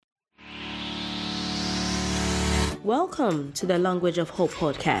Welcome to the Language of Hope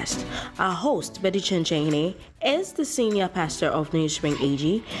podcast. Our host, Betty Chenchene, is the senior pastor of New Spring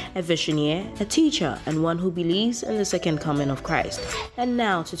AG, a visionary, a teacher, and one who believes in the second coming of Christ. And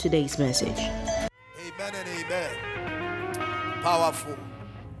now to today's message. Amen and amen. Powerful.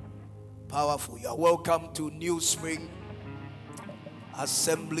 Powerful. You are welcome to New Spring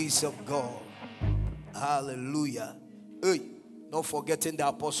Assemblies of God. Hallelujah. Hey, not forgetting the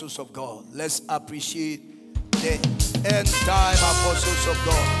apostles of God. Let's appreciate the end time apostles of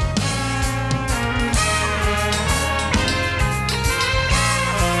God.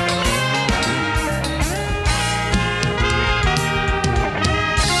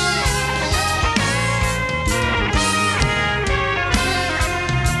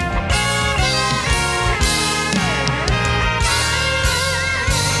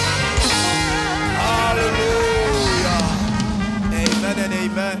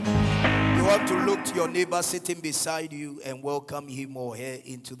 To look to your neighbor sitting beside you and welcome him or her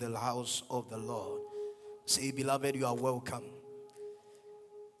into the house of the Lord. Say, beloved, you are welcome.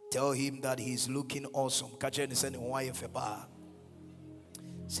 Tell him that he's looking awesome.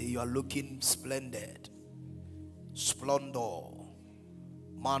 Say, you are looking splendid. Splendor.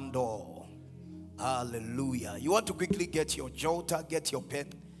 Mandor. Hallelujah. You want to quickly get your jotter, get your pen.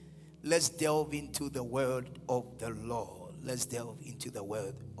 Let's delve into the word of the Lord. Let's delve into the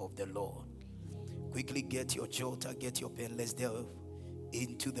word of the Lord. Quickly get your jotter, get your pen. Let's delve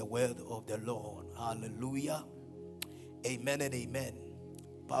into the word of the Lord. Hallelujah. Amen and amen.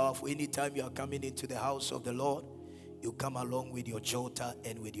 Powerful. Anytime you are coming into the house of the Lord, you come along with your jotter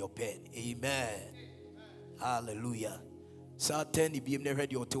and with your pen. Amen. Hallelujah. So turn the beam,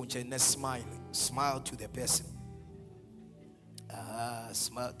 read your tone, and smile. Smile to the person.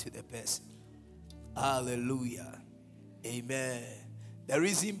 Smile to the person. Hallelujah. Amen. The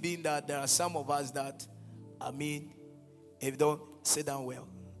reason being that there are some of us that, if you don't sit down well,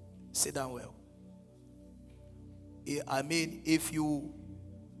 sit down well. If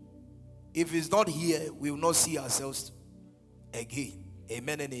it's not here, we will not see ourselves again.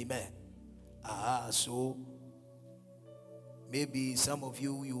 Amen and amen. So maybe some of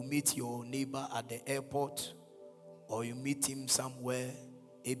you meet your neighbor at the airport, or you meet him somewhere,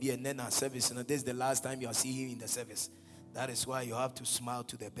 maybe and then a service, and this is the last time you are seeing him in the service. That is why you have to smile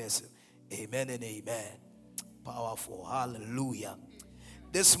to the person. Amen and amen. Powerful. Hallelujah.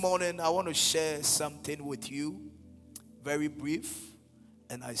 This morning, I want to share something with you. Very brief.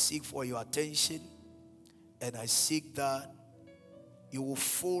 And I seek for your attention. And I seek that you will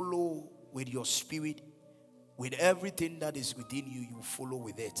follow with your spirit. With everything that is within you, you will follow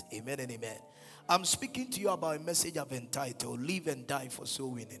with it. Amen and amen. I'm speaking to you about a message I've entitled, Live and Die for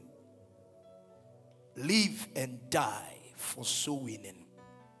Soul Winning. Live and die for soul winning.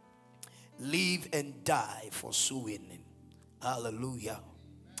 Live and die for soul winning. Hallelujah.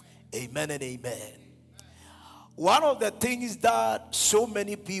 Amen and amen. One of the things that so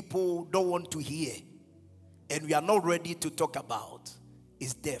many people don't want to hear, and we are not ready to talk about,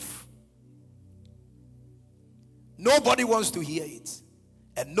 is death. Nobody wants to hear it,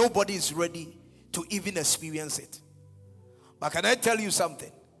 and nobody is ready to even experience it. But can I tell you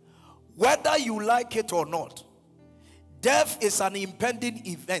something? Whether you like it or not, death is an impending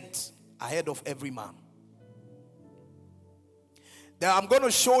event ahead of every man. Now I'm going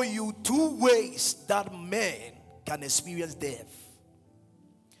to show you two ways that men can experience death.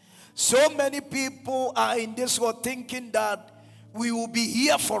 So many people are in this world thinking that we will be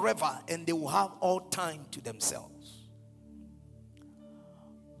here forever and they will have all time to themselves.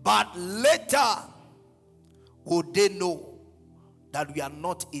 But later, would they know that we are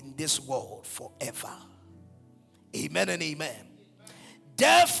not in this world forever? Amen and amen.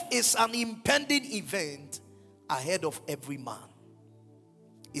 Death is an impending event ahead of every man.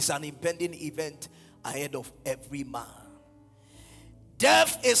 It's an impending event ahead of every man.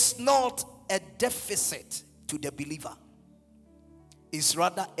 Death is not a deficit to the believer. It's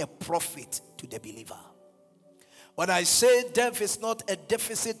rather a profit to the believer. When I say death is not a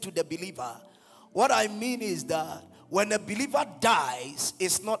deficit to the believer, what I mean is that when a believer dies,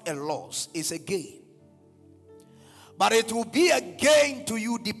 it's not a loss, it's a gain. But it will be a gain to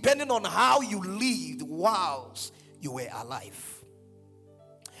you depending on how you lived whilst you were alive.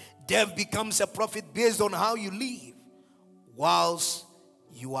 Death becomes a profit based on how you live whilst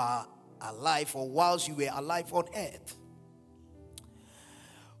you are alive or whilst you were alive on earth.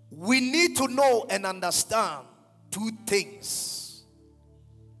 We need to know and understand two things.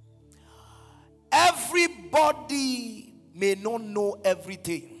 Everybody may not know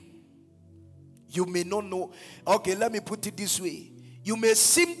everything. You may not know. Okay, let me put it this way. You may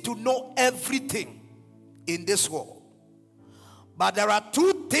seem to know everything in this world. But there are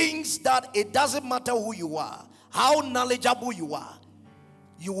two things that it doesn't matter who you are, how knowledgeable you are,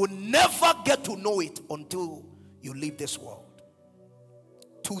 you will never get to know it until you leave this world.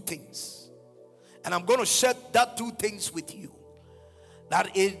 Two things. And I'm going to share that two things with you.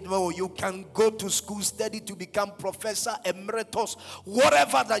 That you can go to school, study to become professor, emeritus,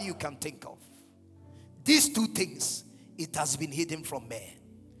 whatever that you can think of. These two things, it has been hidden from man.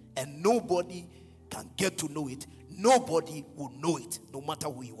 And nobody can get to know it. Nobody will know it, no matter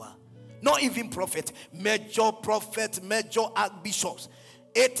who you are. Not even prophet, major archbishops.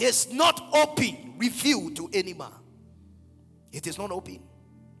 It is not open, revealed to any man. It is not open.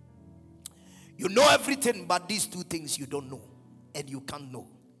 You know everything, but these two things you don't know. And you can't know.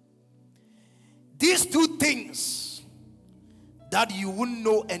 These two things that you won't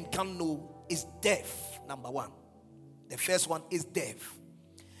know and can't know is death, number one. The first one is death.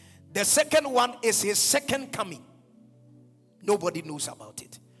 The second one is his second coming. Nobody knows about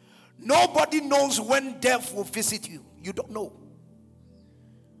it. Nobody knows when death will visit you. You don't know.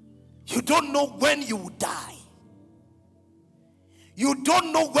 You don't know when you will die. You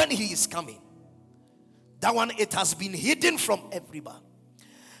don't know when he is coming. That one, it has been hidden from everybody.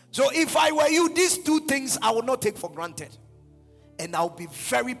 So if I were you, these two things I will not take for granted. And I'll be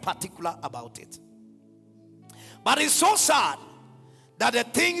very particular about it. But it's so sad that the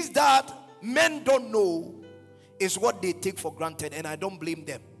things that men don't know is what they take for granted. And I don't blame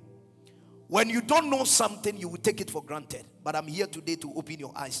them. When you don't know something, you will take it for granted. But I'm here today to open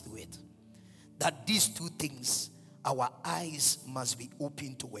your eyes to it. That these two things, our eyes must be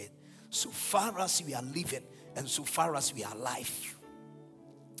open to it. So far as we are living and so far as we are alive.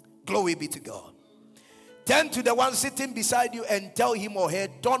 Glory be to God. Turn to the one sitting beside you and tell him or her,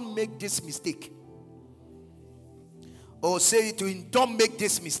 don't make this mistake. Or say to him, don't make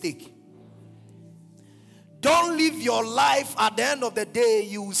this mistake. Don't live your life at the end of the day,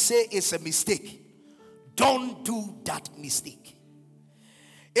 you will say it's a mistake. Don't do that mistake.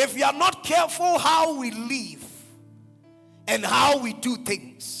 If we are not careful how we live and how we do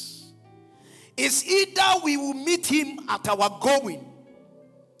things, it's either we will meet him at our going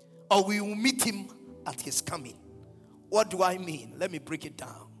or we will meet him at his coming. What do I mean? Let me break it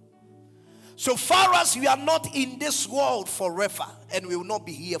down. So far as we are not in this world forever, and we will not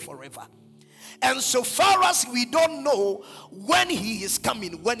be here forever, and so far as we don't know when he is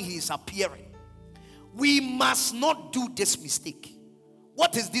coming, when he is appearing, we must not do this mistake.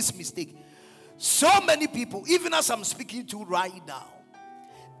 What is this mistake? So many people, even as I'm speaking to right now,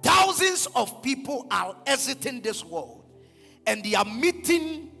 thousands of people are exiting this world and they are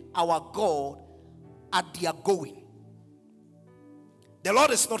meeting our God at their going. The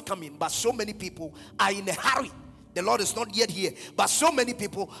Lord is not coming, but so many people are in a hurry. The Lord is not yet here, but so many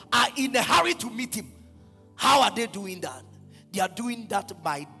people are in a hurry to meet him. How are they doing that? They are doing that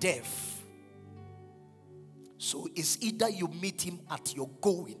by death. So it's either you meet him at your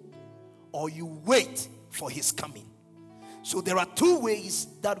going or you wait for his coming. So there are two ways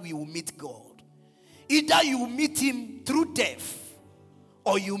that we will meet God. Either you meet him through death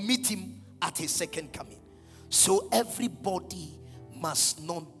or you meet him at his second coming. So everybody must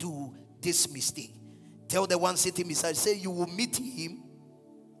not do this mistake. Tell the one sitting beside, say you will meet him.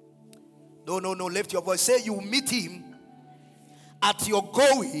 No, lift your voice. Say you will meet him at your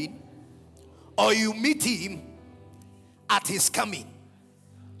going or you meet him at his coming.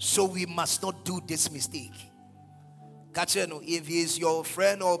 So we must not do this mistake. If he is your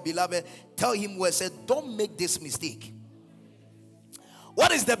friend or beloved, tell him where said, don't make this mistake.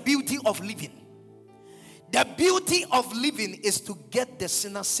 What is the beauty of living? The beauty of living is to get the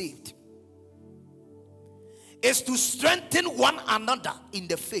sinner saved. Is to strengthen one another in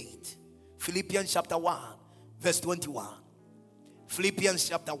the faith. Philippians chapter 1 verse 21. Philippians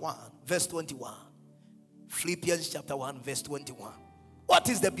chapter 1 verse 21. Philippians chapter 1 verse 21. What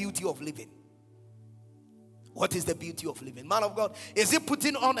is the beauty of living? What is the beauty of living? Man of God, is it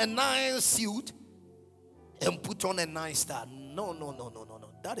putting on a nice suit and put on a nice tie? No.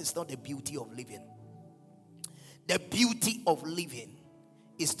 That is not the beauty of living. The beauty of living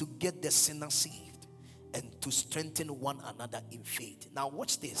is to get the sinner saved and to strengthen one another in faith. Now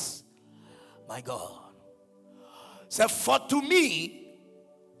watch this. My God. So for to me,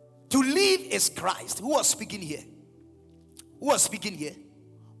 to live is Christ. Who was speaking here? Who was speaking here?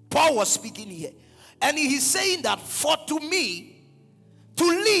 Paul was speaking here. And he's saying that for to me, to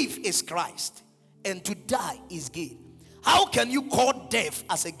live is Christ and to die is gain. How can you call death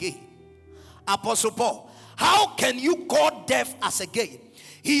as a gain? Apostle Paul, how can you call death as a gain?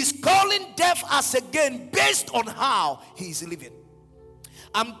 He's calling death as a gain based on how he is living.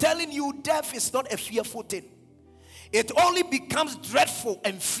 I'm telling you, death is not a fearful thing. It only becomes dreadful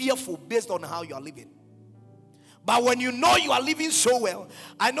and fearful based on how you are living. But when you know you are living so well,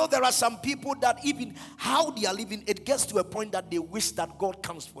 I know there are some people that even how they are living, it gets to a point that they wish that God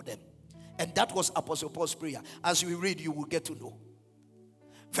comes for them. And that was Apostle Paul's prayer. As we read, you will get to know.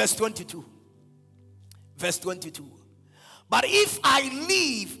 Verse 22. Verse 22. But if I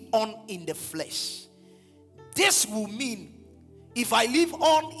live on in the flesh, this will mean if I live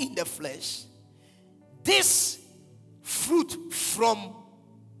on in the flesh, this fruit from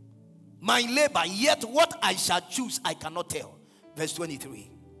my labor, yet what I shall choose I cannot tell. Verse 23.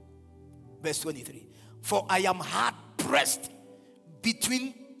 Verse 23. For I am hard pressed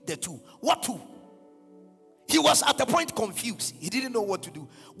between the two. What two? He was at a point confused. He didn't know what to do,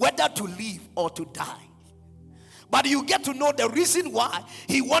 whether to live or to die. But you get to know the reason why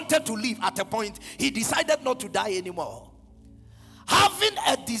he wanted to live. At a point he decided not to die anymore. Having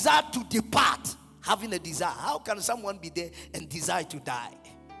a desire to depart. Having a desire. How can someone be there and desire to die?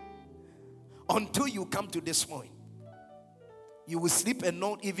 Until you come to this point, you will sleep and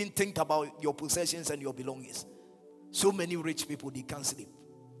not even think about your possessions and your belongings. So many rich people, they can't sleep.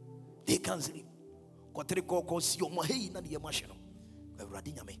 They can't sleep.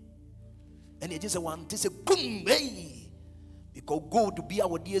 And they just want to say, boom, hey, because go to be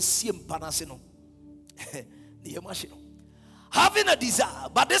our dear CM Panasino. Having a desire,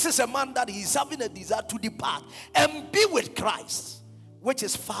 but this is a man that is having a desire to depart and be with Christ, which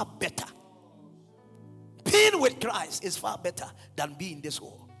is far better. Being with Christ is far better than being in this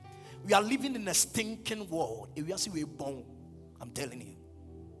world. We are living in a stinking world. If we are see we're born, I'm telling you,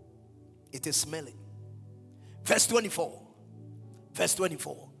 it is smelling. Verse 24. Verse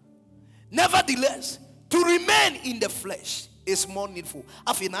 24. Nevertheless, to remain in the flesh is more needful.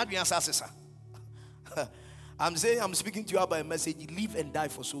 I'm saying, I'm speaking to you about a message. Live and die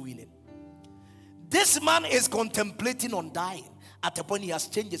for soul winning. This man is contemplating on dying. At a point he has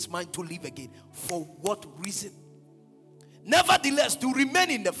changed his mind to live again. For what reason? Nevertheless, to remain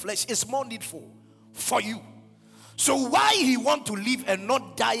in the flesh is more needful for you. So why he want to live and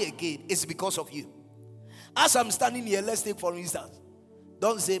not die again is because of you. As I'm standing here, let's take for instance.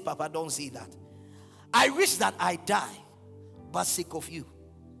 Don't say, Papa, don't say that. I wish that I die, but sake of you.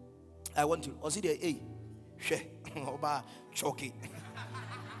 I want to. Was it a hey? She oba choky.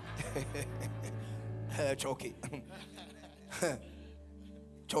 Choky.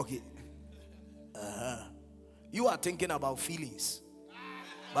 Choky. You are thinking about feelings.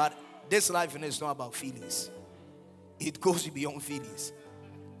 But this life is not about feelings. It goes beyond feelings.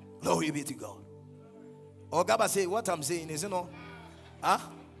 Glory be to God. Or Gaba say, what I'm saying is, you know, that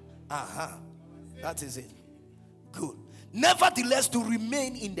is it. Good. Nevertheless, to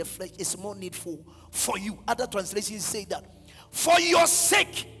remain in the flesh is more needful for you. Other translations say that. For your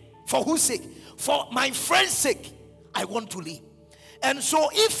sake. For whose sake? For my friend's sake, I want to live. And so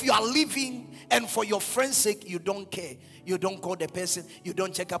if you are living and for your friend's sake, you don't care. You don't call the person. You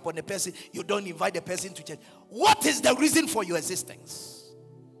don't check up on the person. You don't invite the person to church. What is the reason for your existence?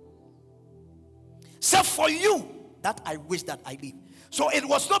 So for you, that I wish that I live. So it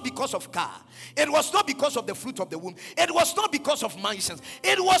was not because of car. It was not because of the fruit of the womb. It was not because of mansions.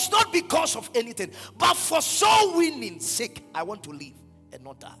 It was not because of anything. But for soul winning sake, I want to live and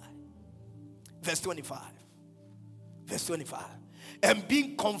not die. Verse 25. Verse 25. And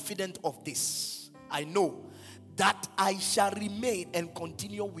being confident of this, I know that I shall remain and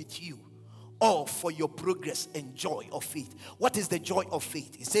continue with you all for your progress and joy of faith. What is the joy of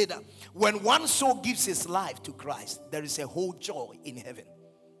faith? He said that when one soul gives his life to Christ, there is a whole joy in heaven.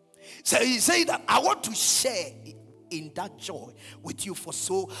 So he said that I want to share in that joy with you for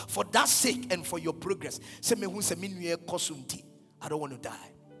that sake and for your progress. I don't want to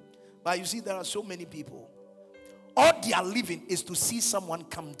die. But you see, there are so many people. All they are living is to see someone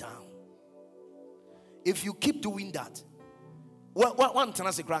come down. If you keep doing that, one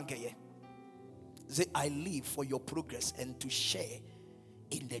time say, I live for your progress and to share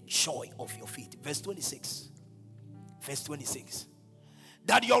in the joy of your feet. Verse 26. Verse 26.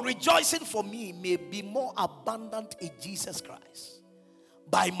 That your rejoicing for me may be more abundant in Jesus Christ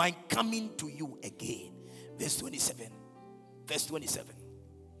by my coming to you again. Verse 27. Verse 27.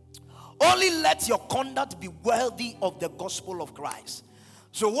 Only let your conduct be worthy of the gospel of Christ.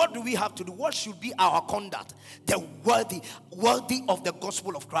 So what do we have to do? What should be our conduct? The worthy of the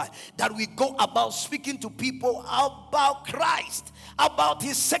gospel of Christ. That we go about speaking to people about Christ, about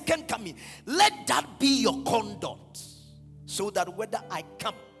his second coming. Let that be your conduct. So that whether I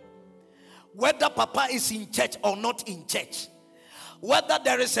come, whether Papa is in church or not in church, whether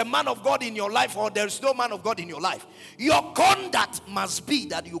there is a man of God in your life or there is no man of God in your life, your conduct must be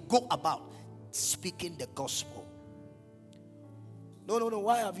that you go about speaking the gospel No.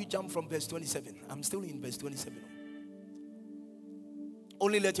 Why have you jumped from verse 27? I'm still in verse 27.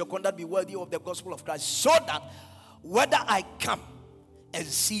 Only let your conduct be worthy of the gospel of Christ, so that whether I come and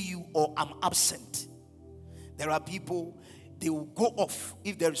see you or I'm absent, there are people, they will go off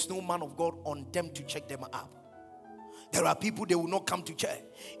if there is no man of God on them to check them up. There are people, they will not come to church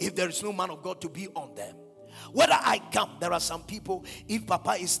if there is no man of God to be on them. Whether I come, there are some people, if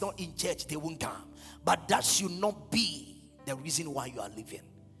Papa is not in church, they won't come. But that should not be the reason why you are living.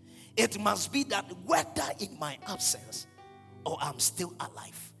 It must be that whether in my absence or I'm still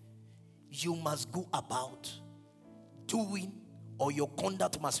alive, you must go about doing, or your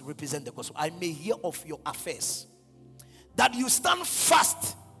conduct must represent the gospel. I may hear of your affairs, that you stand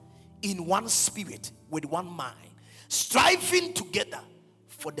fast in one spirit with one mind, striving together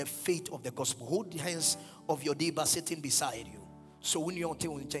for the faith of the gospel. Hold the hands of your neighbor sitting beside you. So when you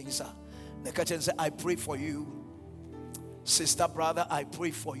change, the kitchen say, I pray for you, sister, brother. I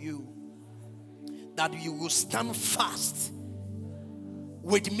pray for you that you will stand fast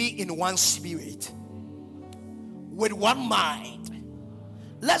with me in one spirit, with one mind.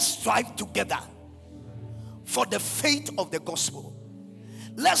 Let's strive together for the faith of the gospel.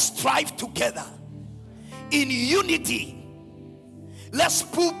 Let's strive together in unity. Let's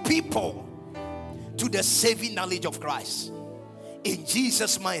pull people to the saving knowledge of Christ. In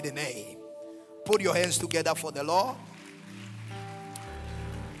Jesus' mighty name. Put your hands together for the Lord.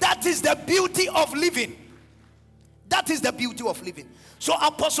 That is the beauty of living. That is the beauty of living. So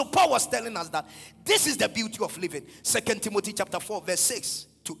Apostle Paul was telling us that this is the beauty of living. 2 Timothy chapter 4 verse 6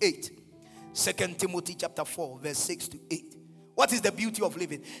 to 8. 2 Timothy chapter 4 verse 6 to 8. What is the beauty of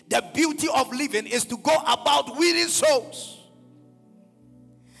living? The beauty of living is to go about winning souls,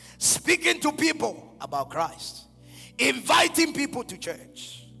 speaking to people about Christ, inviting people to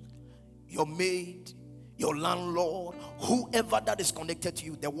church. Your maid, your landlord, whoever that is connected to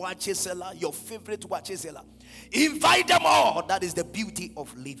you, the watch seller, your favorite watch seller, invite them all. That is the beauty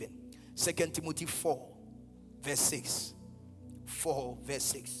of living. 2 Timothy 4 verse 6. 4 verse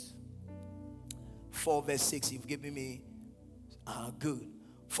 6. 4 verse 6. You've given me good.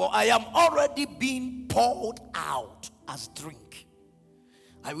 For I am already being poured out as drink.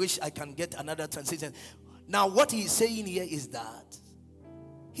 I wish I can get another translation. Now what he is saying here is that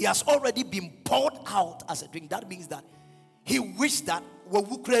he has already been poured out as a drink. That means that he wished that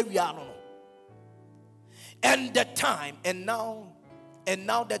and the time, and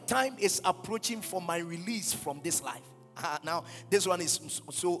now the time is approaching for my release from this life. Now this one is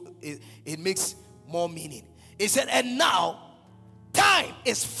so it makes more meaning. He said, and now time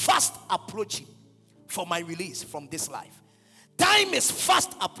is fast approaching for my release from this life. Time is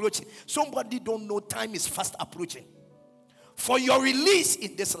fast approaching. Somebody don't know time is fast approaching for your release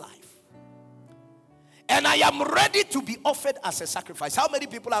in this life. And I am ready to be offered as a sacrifice. How many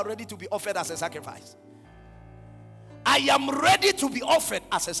people are ready to be offered as a sacrifice? I am ready to be offered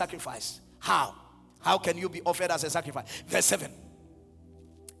as a sacrifice. How? How can you be offered as a sacrifice? Verse 7.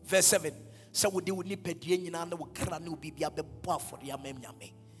 Verse 7.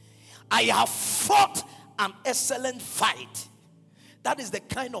 I have fought an excellent fight. That is the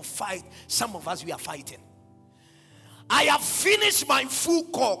kind of fight some of us we are fighting. I have finished my full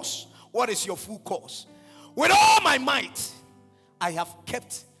course. What is your full course? With all my might, I have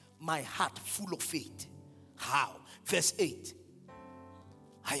kept my heart full of faith. How? Verse 8.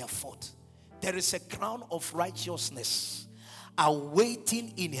 I have fought. There is a crown of righteousness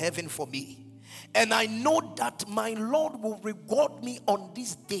awaiting in heaven for me. And I know that my Lord will reward me on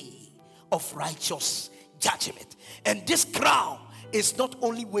this day of righteous judgment. And this crown is not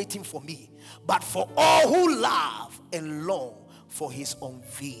only waiting for me, but for all who love and long for his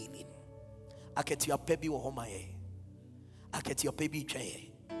unveiling. It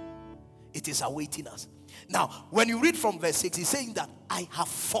is awaiting us. Now, when you read from verse 6, he's saying that I have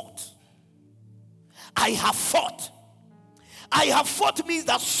fought. I have fought. I have fought means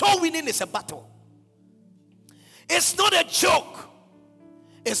that soul winning is a battle. It's not a joke.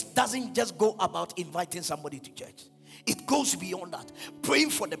 It doesn't just go about inviting somebody to church. It goes beyond that.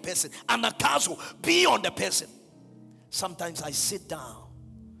 Praying for the person. And a castle be on the person. Sometimes I sit down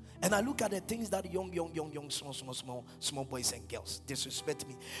and I look at the things that young, small boys and girls disrespect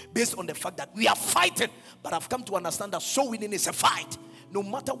me based on the fact that we are fighting. But I've come to understand that soul winning is a fight. No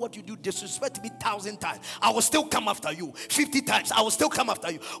matter what you do, disrespect me 1,000 times, I will still come after you. 50 times, I will still come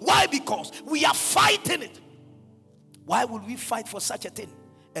after you. Why? Because we are fighting it. Why would we fight for such a thing?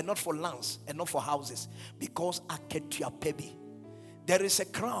 And not for lands and not for houses? Because Aketia Pebi, there is a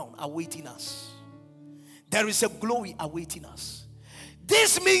crown awaiting us. There is a glory awaiting us.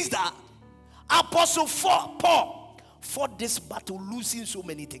 This means that Apostle Paul fought this battle losing so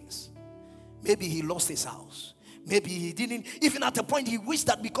many things. Maybe he lost his house. Maybe he didn't. Even at a point he wished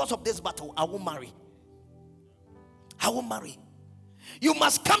that because of this battle, I won't marry. I won't marry. You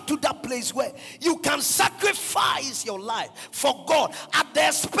must come to that place where you can sacrifice your life for God at the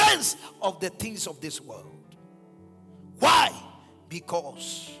expense of the things of this world. Why?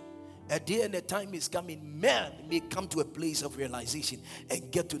 Because a day and a time is coming, man may come to a place of realization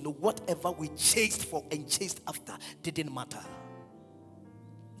and get to know whatever we chased for and chased after didn't matter.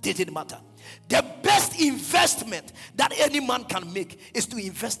 Didn't matter. The best investment that any man can make is to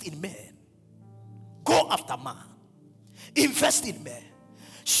invest in men. Go after man. Invest in men.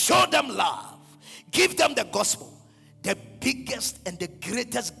 Show them love. Give them the gospel. The biggest and the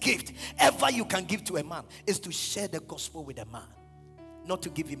greatest gift ever you can give to a man is to share the gospel with a man, not to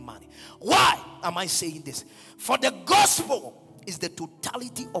give him money. Why am I saying this? For the gospel is the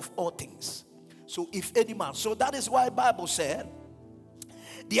totality of all things. So if any man, so that is why the Bible said,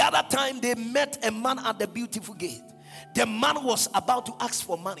 the other time they met a man at the beautiful gate. The man was about to ask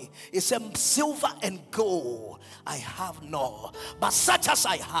for money. He said, silver and gold I have not, but such as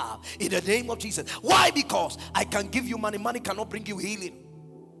I have, in the name of Jesus. Why? Because I can give you money. Money cannot bring you healing.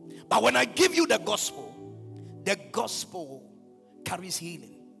 But when I give you the gospel carries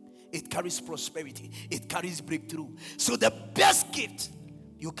healing. It carries prosperity. It carries breakthrough. So the best gift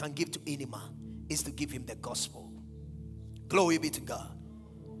you can give to any man is to give him the gospel. Glory be to God.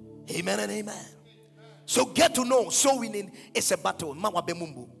 Amen and amen. So get to know, soul winning is a battle.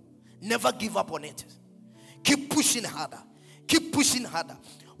 Never give up on it. Keep pushing harder. Keep pushing harder.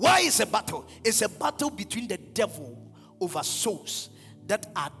 Why is a battle? It's a battle between the devil over souls that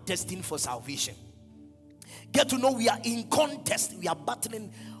are destined for salvation. Get to know we are in contest. We are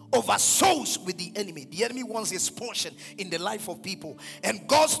battling over souls with the enemy. The enemy wants his portion in the life of people, and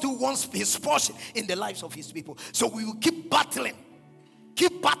God still wants his portion in the lives of his people. So we will keep battling.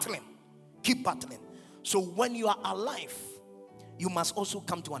 Keep battling. Keep battling. So when you are alive, you must also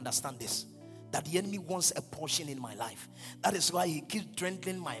come to understand this, that the enemy wants a portion in my life. That is why he keeps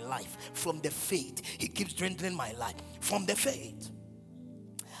dwindling my life from the faith. He keeps dwindling my life from the faith.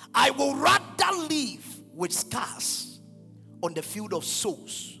 I will rather live with scars on the field of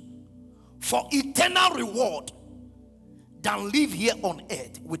souls for eternal reward than live here on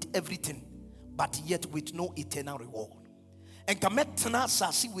earth with everything, but yet with no eternal reward. And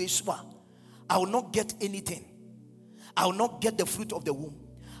I will not get anything. I will not get the fruit of the womb.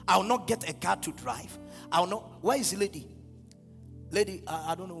 I will not get a car to drive. I will not. Where is the lady? Lady,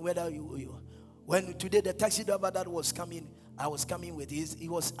 I don't know whether you. When today the taxi driver that was coming, I was coming with his. He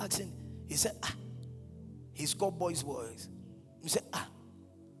was asking. He said, his called boys' voice. He said,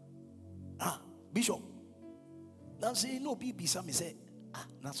 Bishop. Now say no, be some. He said,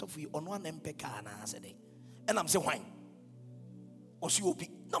 now so for you on one MPK and I said, and I'm saying why? Osuobi,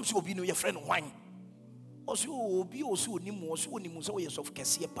 nam se obi no your friend wine. Osuobi nimu so yes of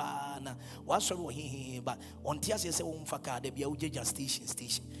kese pa na wa soro he but on tia se wo mfa ka da bia wo jeja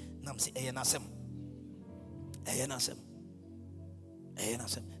station nam se eyenasem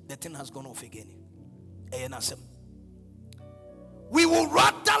the thing has gone off again. Eyenasem. We will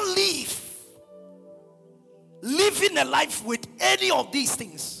rather living a life with any of these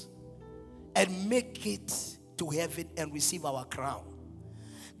things and make it to heaven and receive our crown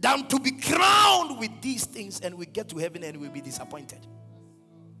than to be crowned with these things and we get to heaven and we'll be disappointed.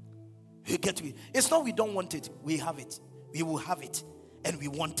 We get to it. It's not we don't want it. We have it. We will have it and we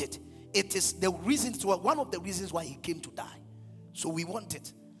want it. It is the reason, one of the reasons why he came to die. So we want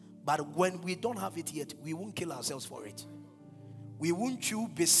it. But when we don't have it yet, we won't kill ourselves for it. We won't chew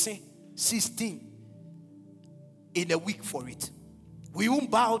BC 16 in a week for it. We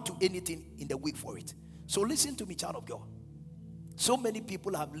won't bow to anything in the week for it. So listen to me, child of God. So many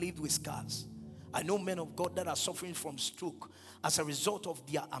people have lived with scars. I know men of God that are suffering from stroke as a result of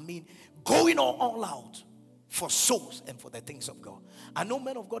their, going all out for souls and for the things of God. I know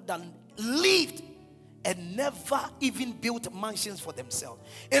men of God that lived and never even built mansions for themselves.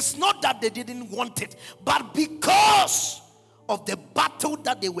 It's not that they didn't want it, but because of the battle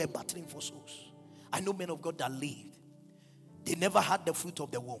that they were battling for souls. I know men of God that lived. They never had the fruit of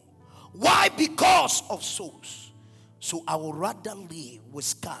the womb. Why? Because of souls. So I would rather live with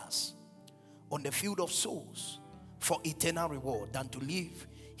scars on the field of souls for eternal reward than to live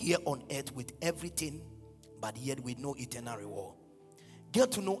here on earth with everything but yet with no eternal reward.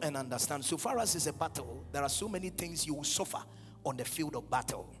 Get to know and understand. So far as it's a battle, there are so many things you will suffer on the field of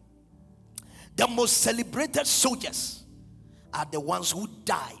battle. The most celebrated soldiers are the ones who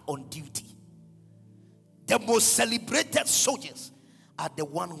die on duty. The most celebrated soldiers are the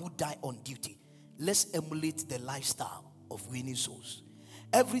ones who die on duty. let's emulate the lifestyle of winning souls.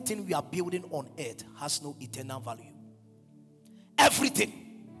 Everything we are building on earth has no eternal value.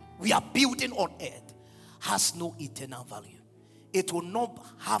 Everything we are building on earth has no eternal value. It will not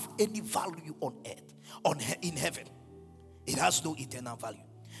have any value on earth, in heaven. It has no eternal value.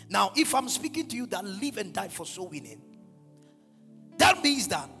 Now, if I'm speaking to you that live and die for soul winning, that means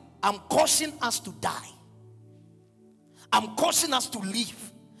that I'm causing us to die. I'm causing us to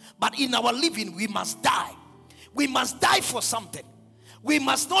live. But in our living, we must die. We must die for something. We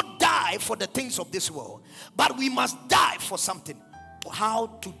must not die for the things of this world, but we must die for something. How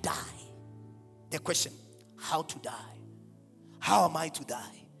to die? The question, how to die? How am I to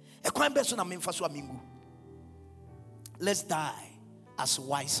die? Let's die as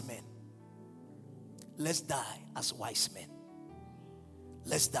wise men. Let's die as wise men.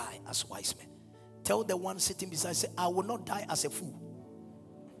 Let's die as wise men. Tell the one sitting beside, say, I will not die as a fool.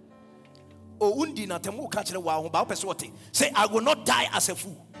 Say, I will not die as a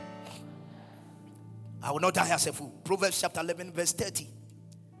fool. I will not die as a fool. Proverbs chapter 11 verse 30.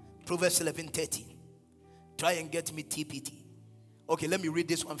 Proverbs 11:30. Try and get me TPT. Okay, let me read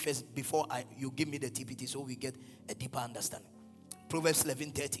this one first before you give me the TPT so we get a deeper understanding. Proverbs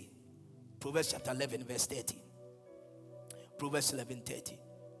 11:30. Proverbs chapter 11 verse 30. Proverbs 11:30.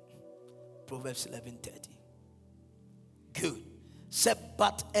 Proverbs 11:30. Good. Said,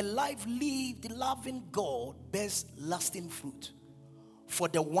 but a life lived loving God bears lasting fruit. For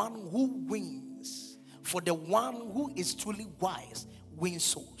the one who wins, for the one who is truly wise, wins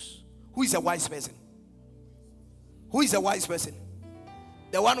souls. Who is a wise person? Who is a wise person?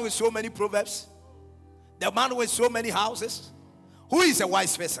 The one with so many proverbs? The man with so many houses? Who is a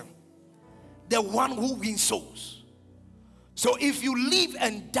wise person? The one who wins souls. So if you live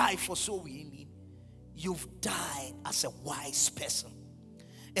and die for soul winning, you've died as a wise person.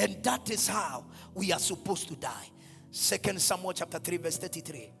 And that is how we are supposed to die. 2 Samuel chapter 3 verse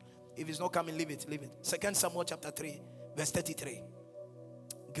 33. If it's not coming, leave it. 2 Samuel chapter 3 verse 33.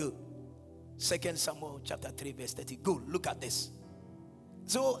 Good. 2 Samuel chapter 3 verse 30. Good. Look at this.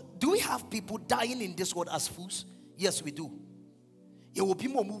 So, do we have people dying in this world as fools? Yes, we do.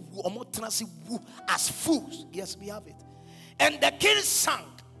 As fools. Yes, we have it. And the king sang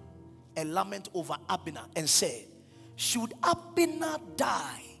a lament over Abner and said, should Abner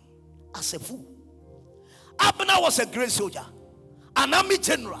die as a fool? Abner was a great soldier, an army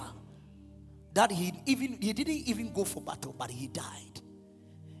general, that he didn't even go for battle, but he died.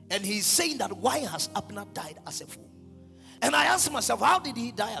 And he's saying that why has Abner died as a fool? And I asked myself, how did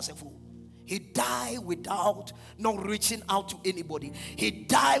he die as a fool? He died without not reaching out to anybody. He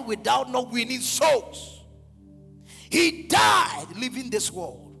died without not winning souls. He died living this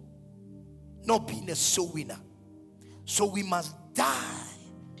world, not being a soul winner. So we must die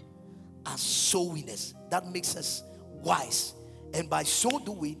as soul winners. That makes us wise. And by so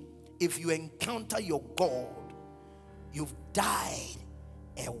doing, if you encounter your God, you've died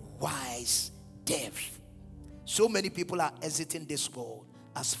a wise death. So many people are exiting this world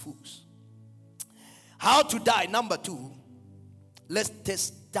as fools. How to die? Number 2, let us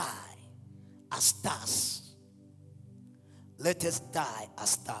die as stars. Let us die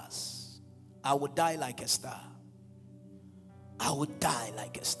as stars. I will die like a star. I will die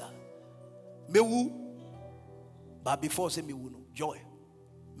like a star. Mewu, but before say mewu no joy.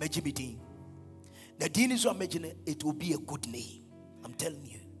 Mejimitin. The deen is imagine it will be a good name. I'm telling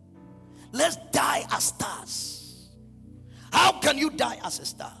you. Let's die as stars. How can you die as a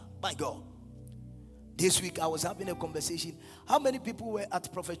star? My God. This week I was having a conversation. How many people were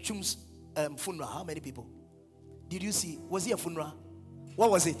at Prophet Chum's funeral? How many people? Did you see? Was he a funeral?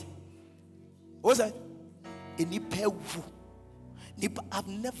 What was it? What was that? I've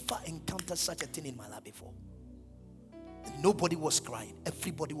never encountered such a thing in my life before. Nobody was crying.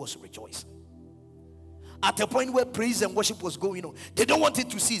 Everybody was rejoicing. At a point where praise and worship was going on, they don't want it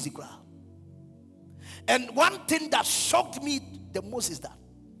to cease the crowd. And one thing that shocked me the most is that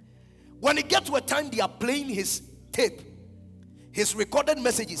when it gets to a time they are playing his tape, his recorded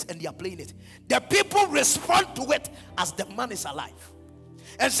messages, and they are playing it, the people respond to it as the man is alive.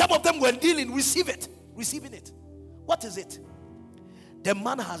 And some of them were receiving it. What is it? The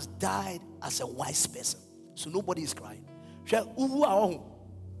man has died as a wise person. So nobody is crying.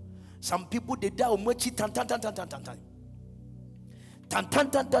 Some people, they die on I'm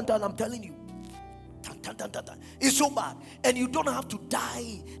telling you. It's so bad. And you don't have to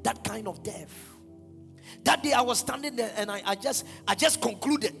die that kind of death. That day I was standing there and I just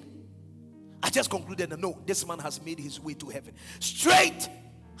concluded. No, this man has made his way to heaven. Straight.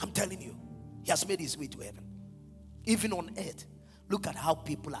 I'm telling you. He has made his way to heaven. Even on earth. Look at how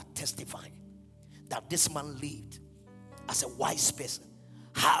people are testifying. that this man lived as a wise person.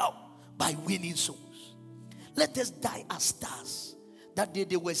 How? By winning souls. Let us die as stars. That day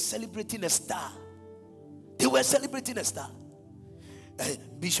they were celebrating a star. They were celebrating a star.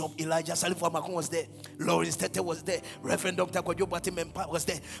 Bishop Elijah Salifua Makon was there. Lawrence Tete was there. Reverend Dr. Kwadwo Mempa was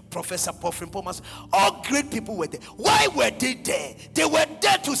there. Professor Porphyrin Pomas. All great people were there. Why were they there? They were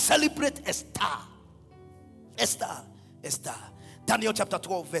there to celebrate a star. A star. A star. Daniel chapter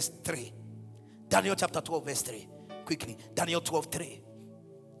 12 verse 3. Daniel chapter 12 verse 3. Quickly. Daniel 12 3.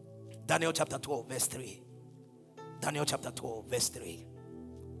 Daniel chapter 12 verse 3. Daniel chapter 12 verse 3.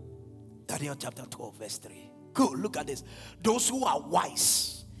 Daniel chapter 12 verse 3. Good, look at this. Those who are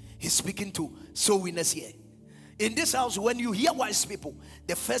wise. He's speaking to soul winners here. In this house, when you hear wise people,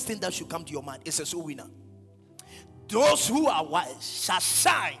 the first thing that should come to your mind is a soul winner. Those who are wise shall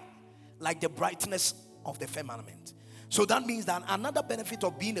shine like the brightness of the firmament. So that means that another benefit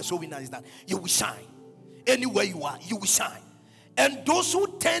of being a soul winner is that you will shine. Anywhere you are, you will shine. And those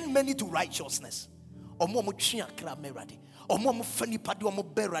who turn many to righteousness.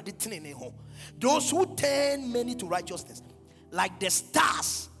 Those who turn many to righteousness, like the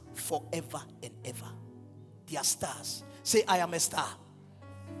stars forever and ever. They are stars. Say, I am a star.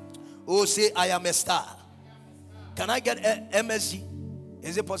 Oh, say, I am a star. Can I get MSG?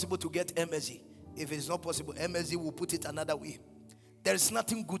 Is it possible to get MSG? If it's not possible, MSG will put it another way. There is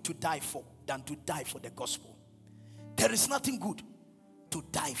nothing good to die for than to die for the gospel. There is nothing good to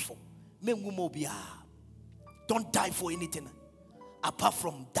die for. Don't die for anything apart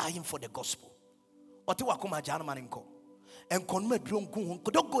from dying for the gospel. And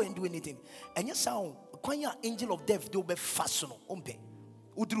don't go and do anything. And yes, angel of death do be fasten umpe.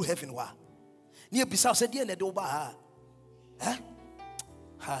 Udru heaven wa. Near Bissau said, "Dear Nedoba,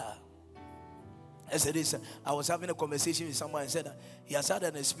 I was having a conversation with someone and said that he has had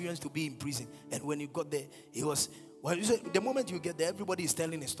an experience to be in prison, and when he got there, he was the moment you get there, everybody is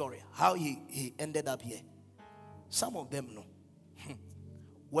telling a story how he ended up here. Some of them know.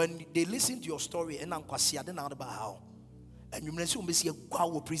 When they listen to your story, and I'm quite about how, and you may see a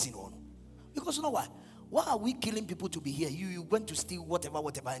prison on. Because you know why? Why are we killing people to be here? You went to steal whatever,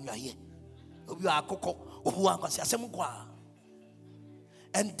 and you are here. You are a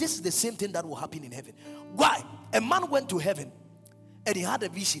and this is the same thing that will happen in heaven. Why? A man went to heaven and he had a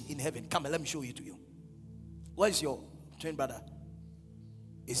vision in heaven. Come and let me show it to you. Where is your twin brother?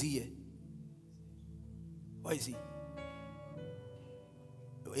 Is he here? Where is he?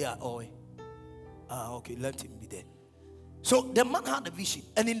 Yeah, okay, let him be there. So the man had a vision,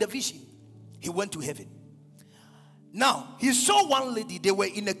 and in the vision, he went to heaven. Now, he saw one lady, they were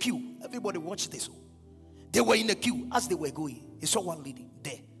in a queue. Everybody watch this. They were in a queue as they were going. He saw one lady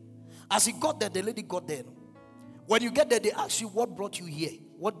there. As he got there, the lady got there. When you get there, they ask you, what brought you here?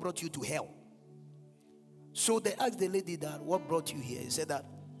 What brought you to hell? So they asked the lady that, what brought you here? He said that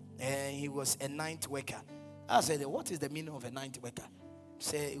he was a night worker. I said, what is the meaning of a night worker?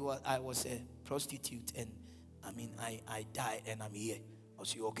 Say, I was a prostitute, and I died and I'm here. I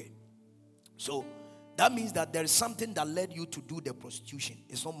said, okay. So that means that there is something that led you to do the prostitution.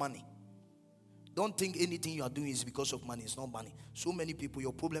 It's not money. Don't think anything you are doing is because of money. It's not money. So many people,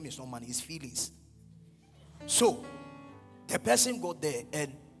 your problem is not money, it's feelings. So the person got there,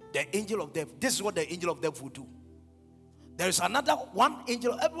 and the angel of death, this is what the angel of death will do. There is another one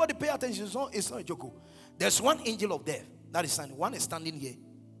angel. Everybody pay attention. It's not a joke. There's one angel of death that is standing. One is standing here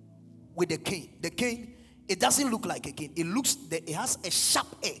with the cane. The cane, it doesn't look like a cane. It has a sharp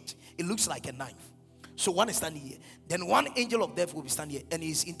edge. It looks like a knife. So one is standing here. Then one angel of death will be standing here, and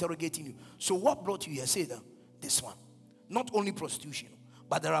he is interrogating you. So what brought you here? Say that this one. Not only prostitution,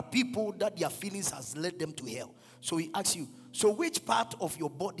 but there are people that their feelings has led them to hell. So he asks you, so which part of your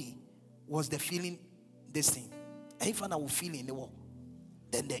body was the feeling this thing? And if I will feel in the wall,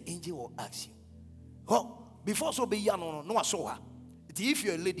 then the angel will ask you. Oh, before so be young, no, I saw her. If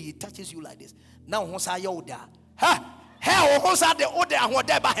you're a lady, it touches you like this. Now, what's our order? Ha! Hell, what's the order and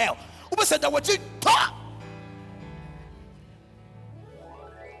whatever hell? Who said that? What you talk?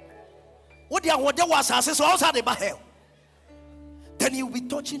 What there was, I said, so how's the hell? Then he'll be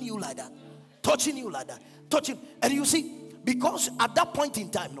touching you like that. Touching you like that. Touching. And you see, because at that point in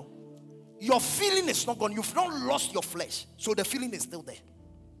time, no, your feeling is not gone. You've not lost your flesh. So the feeling is still there.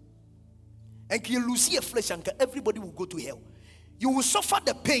 And you lose your flesh, and everybody will go to hell. You will suffer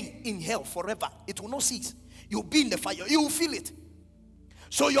the pain in hell forever. It will not cease. You'll be in the fire. You will feel it.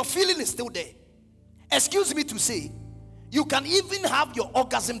 So your feeling is still there. Excuse me to say, you can even have your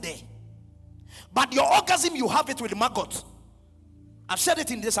orgasm there. But your orgasm, you have it with maggots. I've said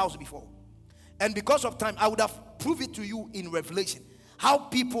it in this house before. And because of time, I would have proved it to you in Revelation. How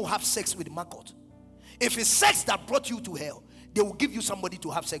people have sex with maggots. if it's sex that brought you to hell, they will give you somebody to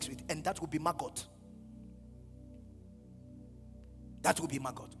have sex with, and that will be maggot. That will be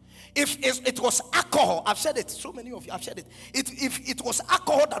maggot. If it was alcohol, I've said it, so many of you have said it. If it was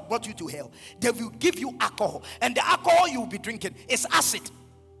alcohol that brought you to hell, they will give you alcohol, and the alcohol you will be drinking is acid.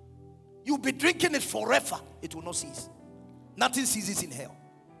 You'll be drinking it forever. It will not cease. Nothing ceases in hell.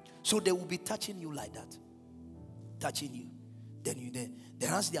 So they will be touching you like that. Touching you. Then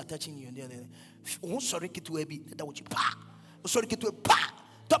as they are touching you, and then oh, sorry, get to a bit. That what you pa. Sorry, get to a pa.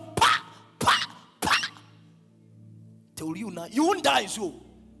 The pa. Tell you now, you won't die so.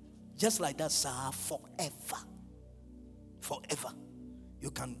 Just like that, sir, forever. Forever. You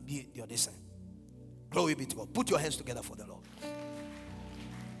can be your descent. Glory be to God. Put your hands together for the Lord.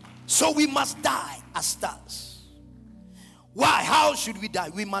 So we must die as stars. Why? How should we die?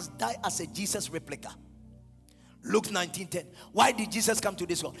 We must die as a Jesus replica. Luke 19:10. Why did Jesus come to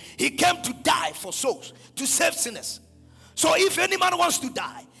this world? He came to die for souls, to save sinners. So if any man wants to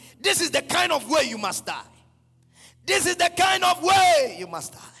die, this is the kind of way you must die. This is the kind of way you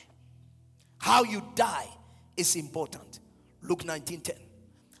must die. How you die is important. Luke 19:10.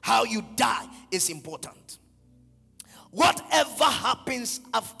 How you die is important. Whatever happens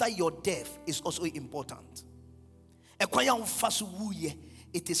after your death is also important.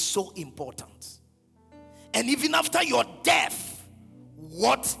 It is so important. And even after your death,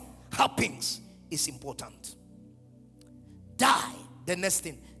 what happens is important. Die. The next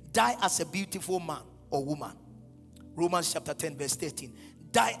thing, die as a beautiful man or woman. Romans chapter 10 verse 13.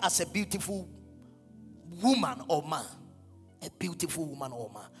 Die as a beautiful woman or man. A beautiful woman or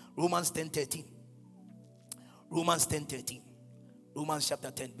man. Romans 10:13. Romans 10:13. Romans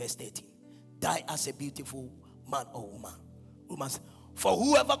chapter 10 verse 13. Die as a beautiful man or woman. Romans. For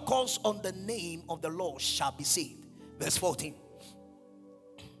whoever calls on the name of the Lord shall be saved. Verse 14.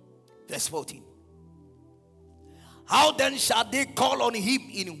 Verse 14. How then shall they call on him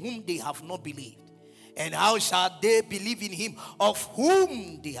in whom they have not believed? And how shall they believe in him of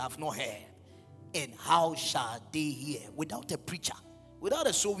whom they have not heard? And how shall they hear? Without a preacher, without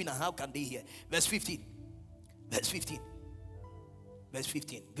a soul winner, how can they hear? Verse 15. Verse 15. Verse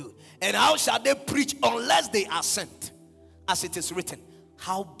 15. Good. And how shall they preach unless they are sent? As it is written,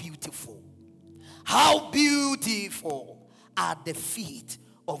 how beautiful are the feet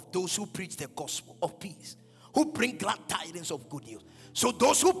of those who preach the gospel of peace, who bring glad tidings of good news. So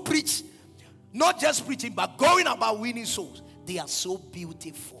those who preach, not just preaching, but going about winning souls, they are so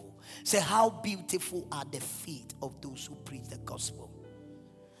beautiful. Say, how beautiful are the feet of those who preach the gospel.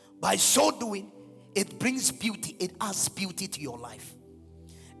 By so doing, it brings beauty. It adds beauty to your life.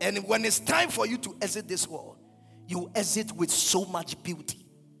 And when it's time for you to exit this world, you exit with so much beauty.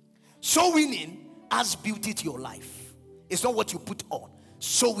 So winning adds beauty to your life. It's not what you put on.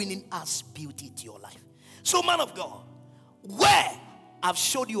 So winning adds beauty to your life. So, man of God, where I've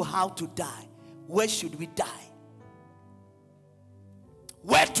showed you how to die, where should we die?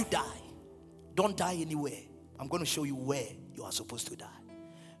 Where to die? Don't die anywhere. I'm going to show you where you are supposed to die.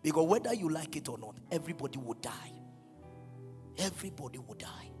 Because whether you like it or not, everybody will die. Everybody will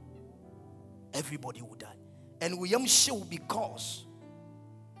die. Everybody will die. And we am sure because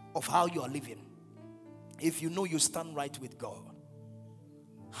of how you are living. If you know you stand right with God,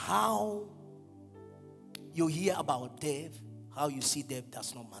 how you hear about death, how you see death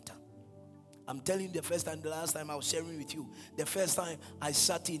does not matter. I'm telling you, the last time I was sharing with you, the first time I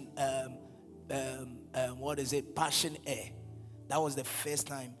sat in Passion Air. That was the first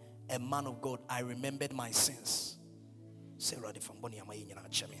time a man of God, I remembered my sins. Sarah, the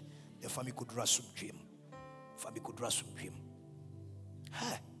family could rush dream. Family could rush dream.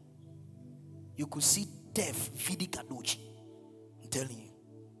 You could see death feeding Kadochi. I'm telling you.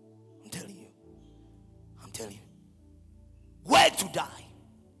 Where to die?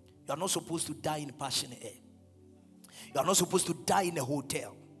 You are not supposed to die in Passion Air. You are not supposed to die in a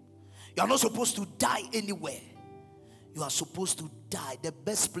hotel. You are not supposed to die anywhere. You are supposed to die. The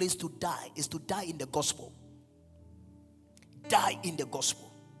best place to die is to die in the gospel. Die in the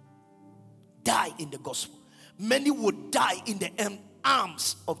gospel. Die in the gospel. Many would die in the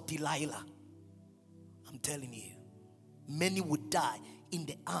arms of Delilah. I'm telling you. Many would die in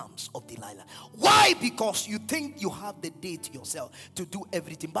the arms of Delilah. Why? Because you think you have the day to yourself to do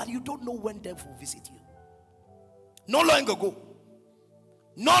everything, but you don't know when death will visit you. Not long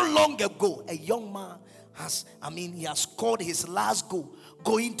ago, a young man he has scored his last goal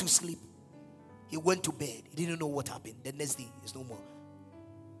going to sleep. He went to bed. He didn't know what happened. The next day, there's no more.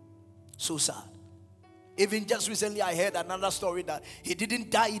 So sad. Even just recently, I heard another story that he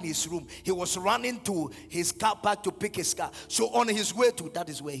didn't die in his room. He was running to his car park to pick his car. So on his way to, that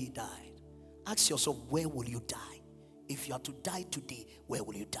is where he died. Ask yourself, where will you die? If you are to die today, where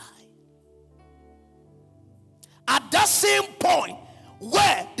will you die? At that same point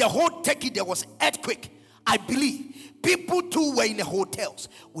where the whole Turkey there was earthquake, I believe people too were in the hotels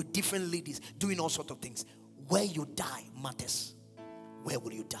with different ladies doing all sorts of things. Where you die matters. Where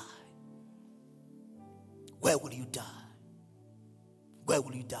will you die? Where will you die? Where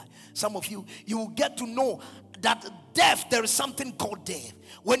will you die? Some of you will get to know that death, there is something called death.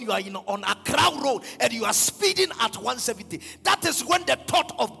 When you are on Accra Road and you are speeding at 170, that is when the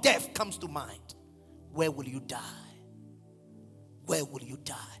thought of death comes to mind. Where will you die? Where will you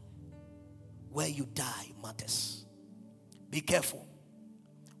die? Where you die matters. Be careful.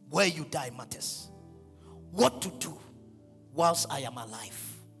 Where you die matters. What to do whilst I am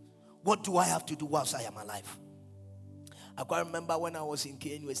alive? What do I have to do whilst I am alive? I can remember when I was in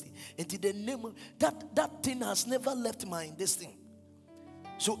KNUST. And the name that thing has never left my this thing.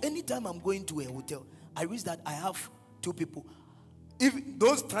 So anytime I'm going to a hotel, I realize that I have two people. If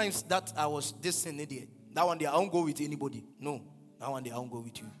those times that I was this thing there, that one day I won't go with anybody. No, that one day I won't go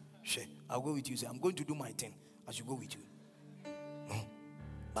with you. Sure, I'll go with you. Say I'm going to do my thing. I should go with you. No,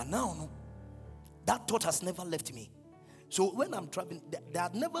 but now no, that thought has never left me. So when I'm traveling, there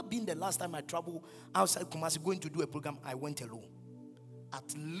had never been the last time I traveled outside Kumasi going to do a program, I went alone.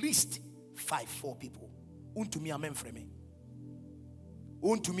 At least 4 people. Unto me, I'm frame.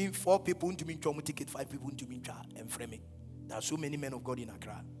 Unto me, 4 people. Unto me, ticket 5 people. Unto me, and frame. There are so many men of God in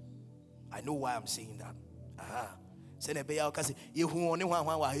Accra. I know why I'm saying that. Aha.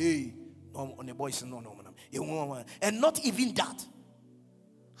 On the boys, no. And not even that.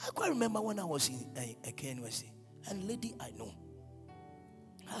 I quite remember when I was in a KNUST. And lady I know,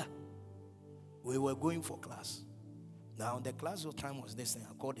 we were going for class. Now the class of time was this thing.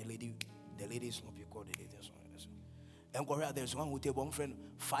 I called the lady is not, you called the lady. And there's one who tell one friend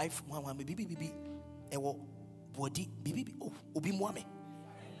 5 1 BB body BB obi muame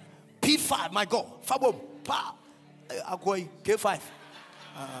P5 my God Fabo pa Agoi K5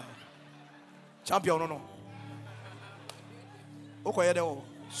 champion no okoye de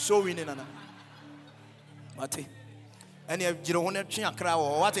so winning na Mate. And you don't want to change a crowd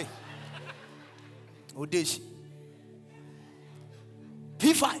or what? Odesh.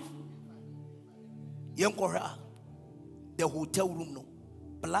 P5. Young Cora. The hotel room, no.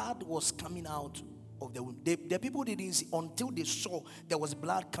 Blood was coming out of the room. The people didn't see until they saw there was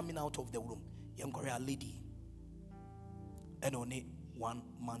blood coming out of the room. Young Cora lady. And only one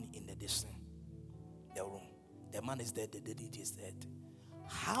man in the distance. The room. The man is dead, the lady is dead.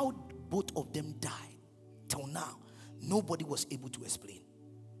 How both of them died? Till now, nobody was able to explain.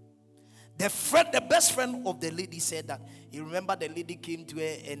 The best friend of the lady said that he remembered the lady came to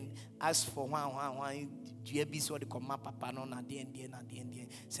her and asked for one. Do you be so the come papa no na and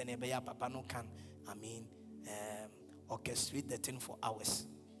Senebeya papa no can orchestrate the thing for hours.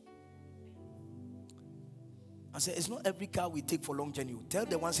 I said it's not every car we take for long journey. Tell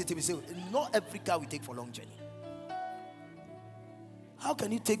the one city we say not every car we take for long journey. How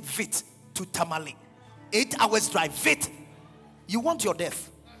can you take Vit to Tamale? 8 hours drive, fit. You want your death.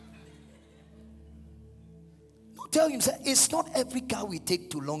 Don't tell him, say, it's not every car we take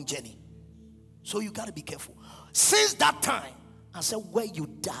to long journey. So you got to be careful. Since that time, I said, where you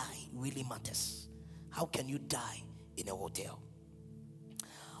die really matters. How can you die in a hotel?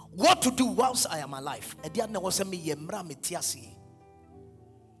 What to do whilst I am alive?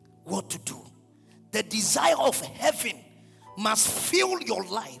 What to do? The desire of heaven must fill your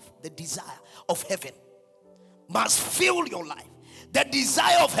life. The desire of heaven must fill your life. The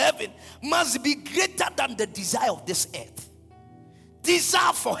desire of heaven must be greater than the desire of this earth.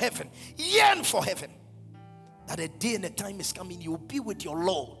 Desire for heaven, yearn for heaven. That a day and a time is coming, you will be with your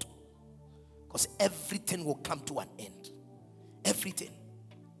Lord. Because everything will come to an end. Everything.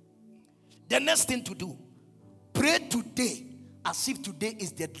 The next thing to do, pray today as if today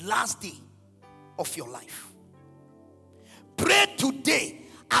is the last day of your life. Pray today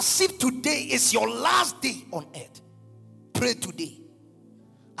as if today is your last day on earth. Pray today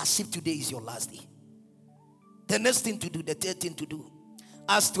as if today is your last day. The next thing to do, the third thing to do,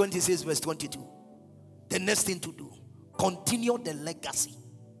 Acts 26 verse 22. The next thing to do, continue the legacy.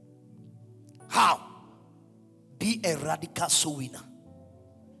 How? Be a radical soul winner.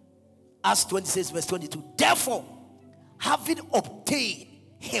 Acts 26 verse 22. Therefore, having obtained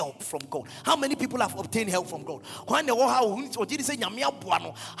help from God. How many people have obtained help from God? How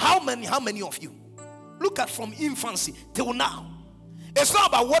many of you? Look at from infancy till now. It's not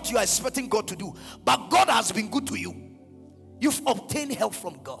about what you are expecting God to do, but God has been good to you. You've obtained help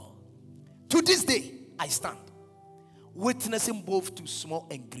from God. To this day, I stand witnessing both to small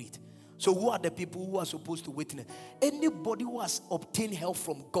and great. So who are the people who are supposed to witness? Anybody who has obtained help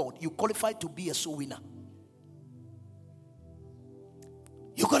from God, you qualify to be a soul winner.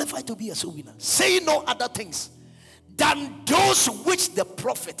 You qualify to be a soul winner. Say no other things than those which the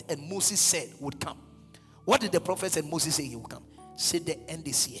prophet and Moses said would come. What did the prophets and Moses say he would come? Say the end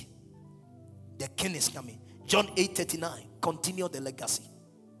is here. The king is coming. John 8:39. Continue the legacy.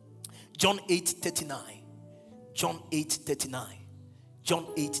 John 8:39. John 8:39. John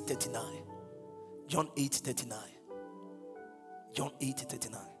 8:39. John 8:39. John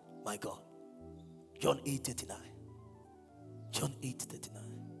 8:39. My God. John 8:39. John 8:39.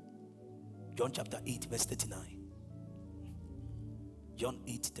 John chapter 8 verse 39. John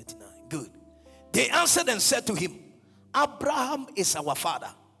 8:39. Good. They answered and said to him, Abraham is our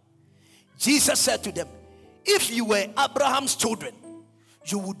father. Jesus said to them, if you were Abraham's children,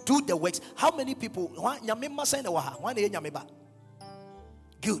 you would do the works. How many people?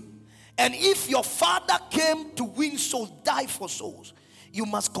 Good. And if your father came to win souls, die for souls, you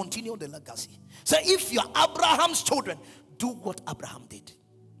must continue the legacy. So if you're Abraham's children, do what Abraham did.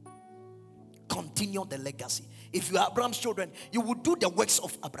 Continue the legacy. If you are Abraham's children, you will do the works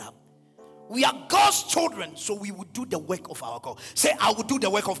of Abraham. We are God's children, so we will do the work of our God. Say, I will do the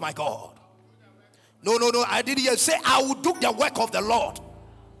work of my God. No, I didn't hear. Say, I will do the work of the Lord.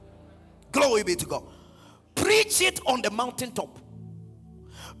 Glory be to God. Preach it on the mountaintop.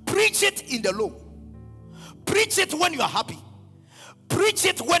 Preach it in the low. Preach it when you are happy. Preach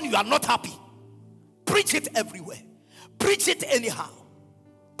it when you are not happy. Preach it everywhere. Preach it anyhow.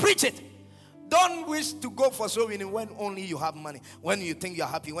 Preach it. Don't wish to go for so many when only you have money. When you think you're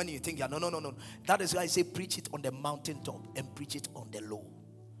happy, when you think you're no. That is why I say preach it on the mountaintop and preach it on the low.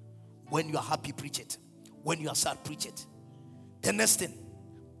 When you are happy, preach it. When you are sad, preach it. The next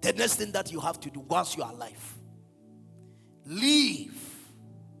thing that you have to do once you are alive, leave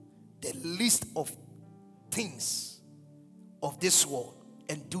the list of things of this world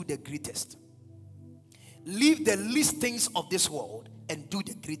and do the greatest. Leave the least things of this world and do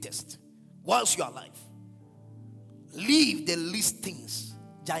the greatest. Whilst you are alive, leave the least things.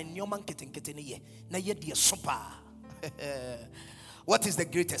 What is the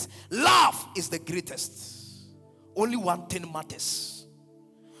greatest? Love is the greatest. Only one thing matters.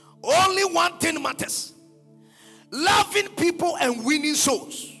 Only one thing matters. Loving people and winning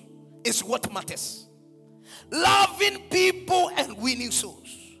souls is what matters. Loving people and winning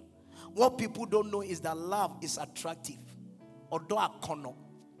souls. What people don't know is that love is attractive.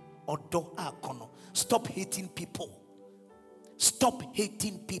 Stop hating people. Stop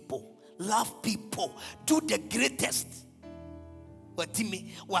hating people. Love people. Do the greatest. That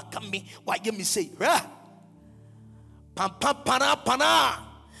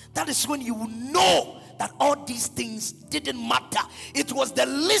is when you will know that all these things didn't matter. It was the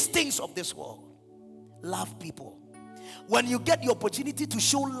listings of this world. Love people. When you get the opportunity to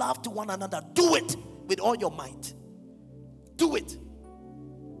show love to one another, do it with all your might. Do it.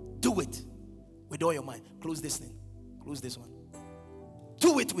 Do it with all your might. Close this thing. Close this one.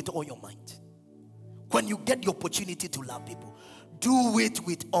 Do it with all your might. When you get the opportunity to love people, do it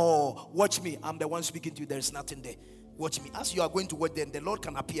with all. Watch me. I'm the one speaking to you. There's nothing there. Watch me. As you are going to work, then the Lord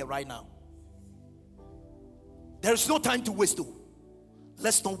can appear right now. There's no time to waste too.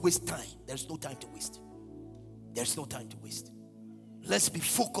 Let's not waste time. There's no time to waste. There's no time to waste. Let's be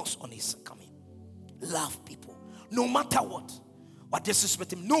focused on His coming. Love people. No matter what. What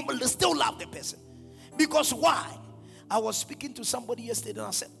disrespect him. No, let's still love the person. Because why? I was speaking to somebody yesterday and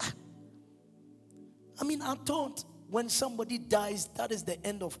I said, I thought when somebody dies, that is the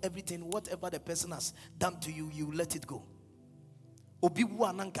end of everything. Whatever the person has done to you, you let it go.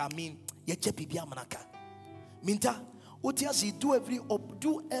 Minta,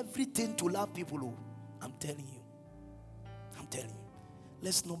 do everything to love people. I'm telling you.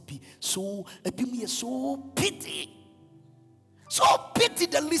 Let's not be so pity. So pity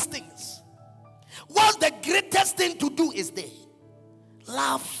the listings. What's the greatest thing to do is there.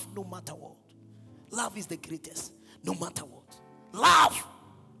 Love no matter what. Love is the greatest no matter what. Love.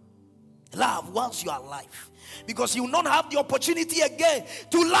 Love once you are alive. Because you will not have the opportunity again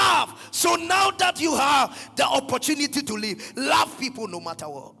to love. So now that you have the opportunity to live, love people no matter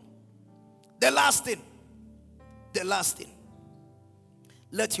what. The last thing.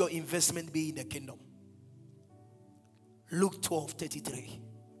 Let your investment be in the kingdom. Luke 12:33.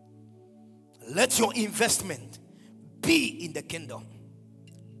 Let your investment be in the kingdom.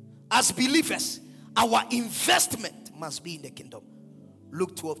 As believers, our investment must be in the kingdom.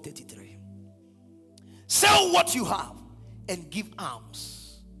 Luke 12:33. Sell what you have and give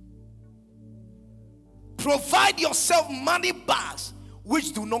alms. Provide yourself money bags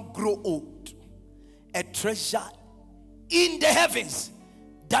which do not grow old, a treasure in the heavens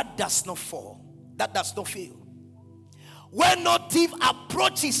that does not fall, that does not fail, where no thief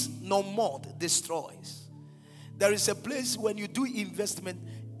approaches, no moth destroys. There is a place when you do investment,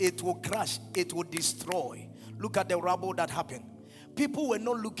 it will crash, it will destroy. Look at the rubble that happened. People were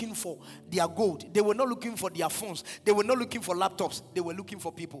not looking for their gold, they were not looking for their phones, they were not looking for laptops, they were looking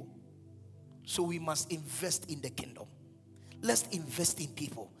for people. So we must invest in the kingdom. Let's invest in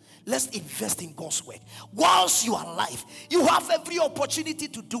people. Let's invest in God's work. Whilst you are alive, you have every opportunity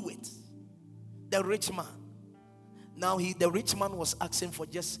to do it. The rich man. Now the rich man was asking for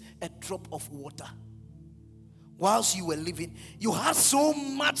just a drop of water. Whilst you were living, you had so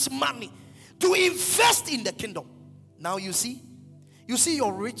much money to invest in the kingdom. Now you see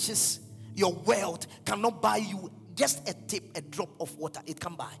your riches, your wealth cannot buy you just a tip, a drop of water. It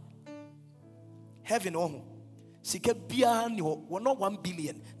can buy. Heaven, oh, not 1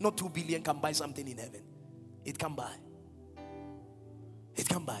 billion, not 2 billion can buy something in heaven. It can buy. It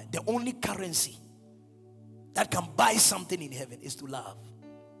can buy. The only currency that can buy something in heaven is to love.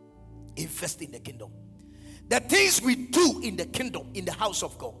 Invest in the kingdom. The things we do in the kingdom, in the house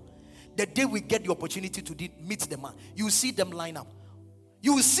of God, the day we get the opportunity to meet the man, you see them line up.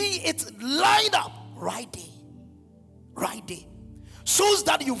 You will see it lined up right there. Right there. Souls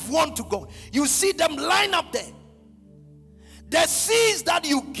that you've won to God, you see them line up there. The seeds that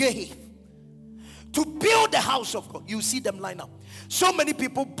you gave to build the house of God, you see them line up. So many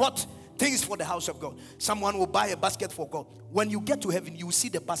people bought things for the house of God. Someone will buy a basket for God. When you get to heaven, you will see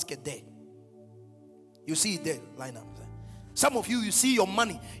the basket there. You see it there, line up. Some of you see your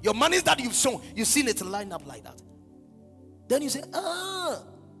money that you've sown, you've seen it line up like that. Then you say,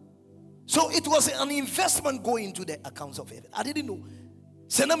 so it was an investment going into the accounts of heaven. I didn't know.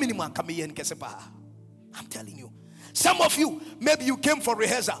 I'm telling you. Some of you, maybe you came for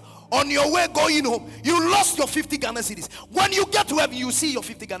rehearsal. On your way going home, you lost your 50 Ghana cedis. When you get to heaven, you see your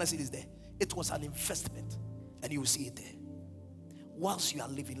 50 Ghana cedis there. It was an investment. And you will see it there. Whilst you are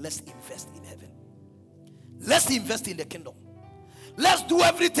living, let's invest in heaven. Let's invest in the kingdom. Let's do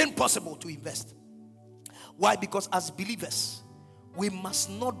everything possible to invest. Why? Because as believers, we must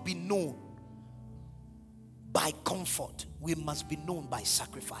not be known by comfort. We must be known by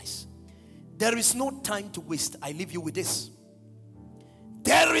sacrifice. There is no time to waste. I leave you with this.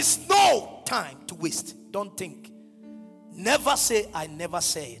 There is no time to waste. Don't think. Never say, I never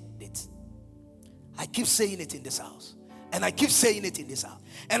said it. I keep saying it in this house. And I keep saying it in this house.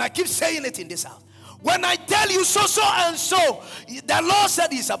 And I keep saying it in this house. When I tell you so and so, the Lord said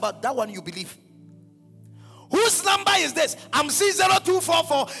it's about that one you believe. Whose number is this? I'm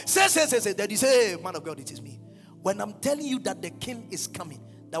C0244. Say. Daddy say, man of God, it is me. When I'm telling you that the king is coming,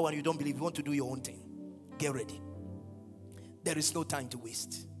 that one you don't believe. You want to do your own thing. Get ready. There is no time to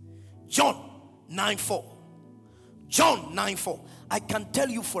waste. John 9:4. John 9:4. I can tell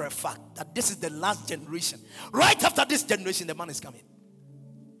you for a fact that this is the last generation. Right after this generation, the man is coming.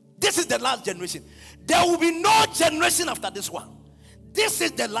 This is the last generation. There will be no generation after this one. This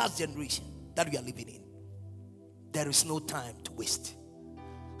is the last generation that we are living in. There is no time to waste.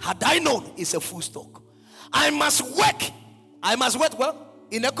 Had I known, it's a full stop. I must work. I must work well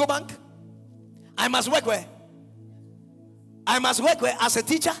in EcoBank. I must work where? I must work where? As a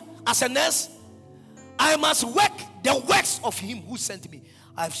teacher, as a nurse. I must work the works of him who sent me.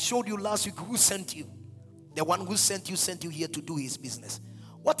 I've showed you last week who sent you. The one who sent you here to do his business.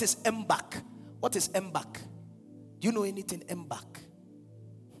 What is MBAC? What is MBAC? Do you know anything MBAC?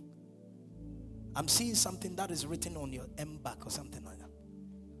 I'm seeing something that is written on your MBAC or something like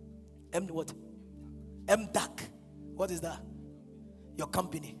that. What? MDAC. What is that? Your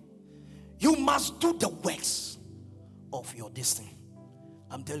company. You must do the works of your destiny.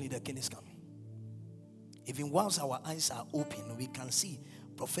 I'm telling you, the king is coming. Even whilst our eyes are open, we can see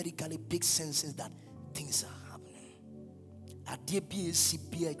prophetically big senses that things are happening.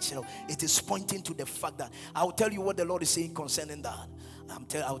 It is pointing to the fact that I'll tell you what the Lord is saying concerning that.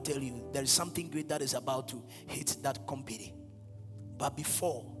 I'll tell you there is something great that is about to hit that company. But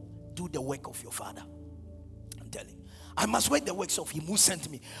before, do the work of your Father. I'm telling you, I must work the works of him who sent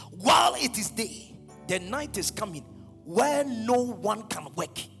me. While it is day, the night is coming where no one can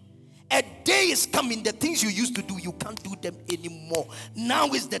work. A day is coming, the things you used to do, you can't do them anymore. Now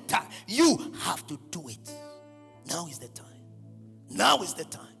is the time. You have to do it. Now is the time. Now is the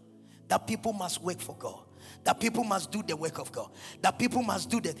time that people must work for God. That people must do the work of God. That people must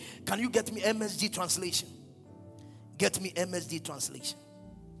do that. Can you get me MSG translation? Get me MSG translation.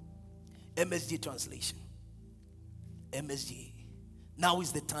 MSG translation. MSG. Now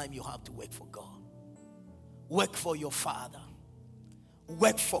is the time you have to work for God. Work for your Father.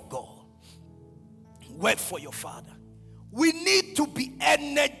 Work for God. Work for your Father. We need to be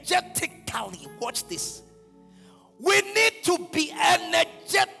energetically, watch this. We need to be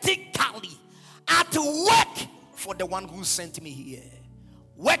energetically at work for the one who sent me here.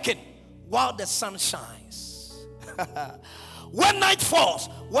 Working while the sun shines. When night falls,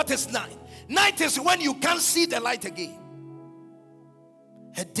 what is night? Night is when you can't see the light again.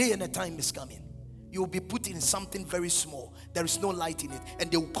 A day and a time is coming. You will be put in something very small. There is no light in it,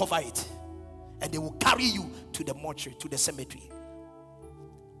 and they will cover it. And they will carry you to the mortuary, to the cemetery.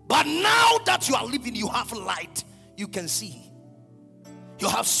 But now that you are living, you have light. You can see. You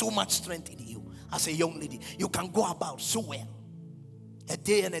have so much strength in you. As a young lady, you can go about so well. A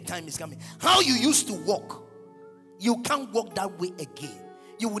day and a time is coming. How you used to walk, you can't walk that way again.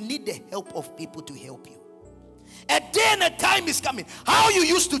 You will need the help of people to help you. A day and a time is coming. How you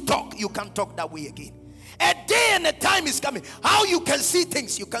used to talk, you can't talk that way again. A day and a time is coming. How you can see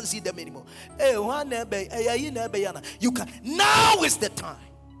things, you can't see them anymore. You can. Now is the time.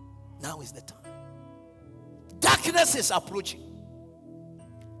 Now is the time. Darkness is approaching.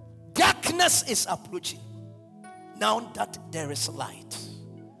 Darkness is approaching. Now that there is light.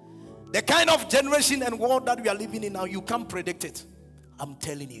 The kind of generation and world that we are living in now, you can't predict it. I'm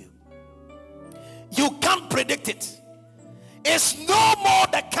telling you. You can't predict it. It's no more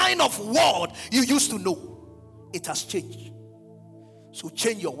the kind of world you used to know. It has changed. So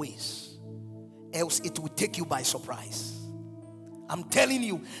change your ways, else it will take you by surprise. I'm telling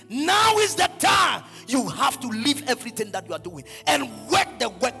you, now is the time. You have to leave everything that you are doing and work the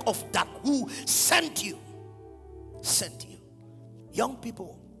work of that who sent you. Sent you. Young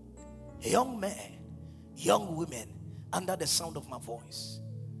people, young men, young women, under the sound of my voice.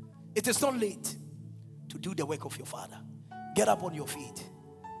 It is not late to do the work of your Father. Get up on your feet.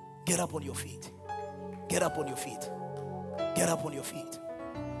 Get up on your feet. Get up on your feet. Get up on your feet.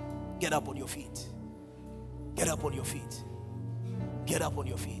 Get up on your feet. Get up on your feet. Get up on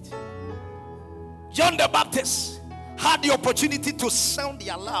your feet. John the Baptist had the opportunity to sound the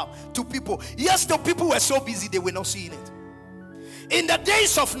alarm to people. Yes, the people were so busy they were not seeing it. In the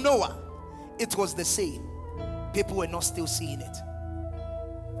days of Noah, it was the same. People were not still seeing it.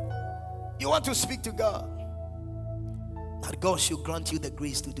 You want to speak to God, that God should grant you the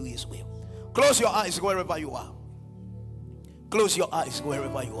grace to do His will. Close your eyes wherever you are. Close your eyes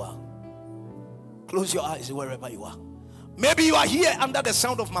wherever you are. Close your eyes wherever you are. Maybe you are here under the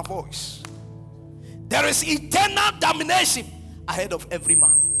sound of my voice. There is eternal damnation ahead of every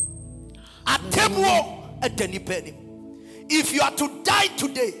man. If you are to die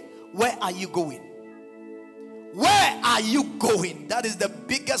today, where are you going? Where are you going? That is the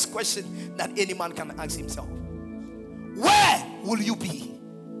biggest question that any man can ask himself. Where will you be?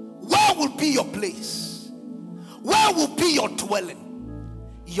 Where will be your place? Where will be your dwelling?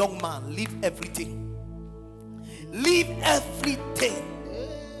 Young man, leave everything. Leave everything.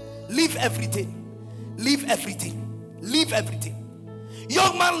 Leave everything. Leave everything. Leave everything.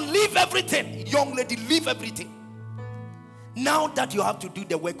 Young man, leave everything. Young lady, leave everything. Now that you have to do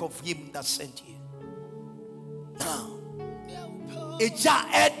the work of Him that sent you. Now.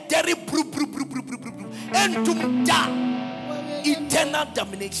 Eternal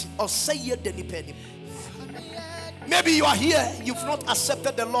damnation. Or say it. Maybe you are here, you've not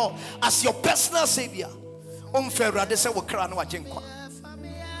accepted the Lord as your personal Savior. Will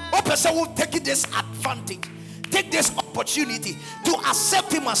take this advantage, take this opportunity to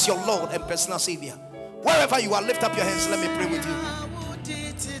accept Him as your Lord and personal Savior. Wherever you are, lift up your hands, let me pray with you.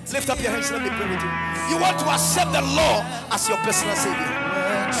 Lift up your hands, let me pray with you. You want to accept the Lord as your personal Savior.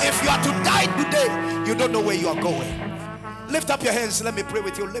 If you are to die today, you don't know where you are going. Lift up your hands, let me pray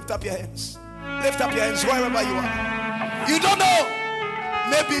with you. Lift up your hands. Lift up your hands wherever you are. You don't know.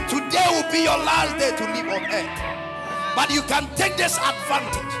 Maybe today will be your last day to live on earth. But you can take this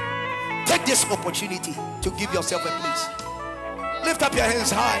advantage. Take this opportunity to give yourself a place. Lift up your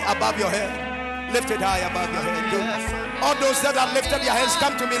hands high above your head. Lift it high above your head. All those that have lifted their hands,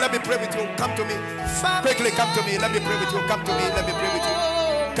 come to me. Let me pray with you. Come to me. Quickly come to me. Let me pray with you. Come to me. Let me pray with you.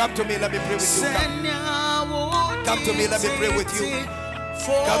 Come to me. Let me pray with you. Come to me. Let me pray with you.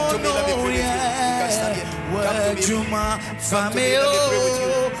 Come to me. Let me pray with you. You can stand here. Come to me. Come to me. Let me pray with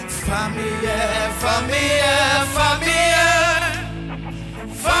you.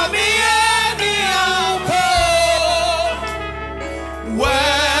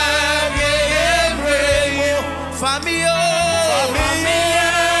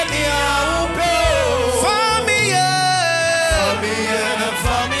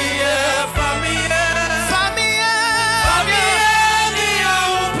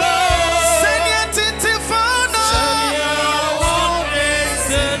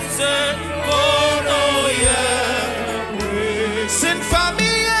 Sing famille.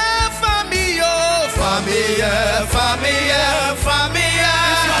 If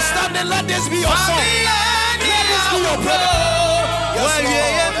you are standing, let this be your song. Let this be your prayer. Yes, Lord.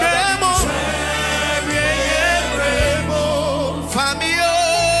 Famille.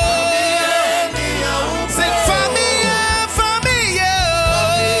 Sing famille.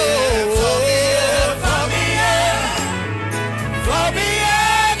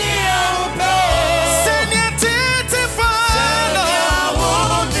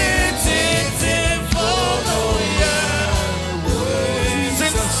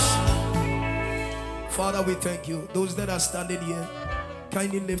 Father, we thank you. Those that are standing here,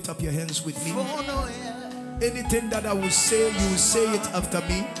 kindly lift up your hands with me. Anything that I will say, you will say it after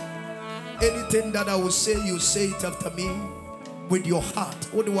me. Anything that I will say, you say it after me with your heart.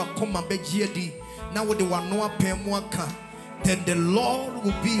 Then the Lord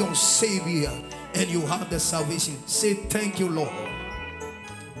will be your Savior and you have the salvation. Say, thank you, Lord,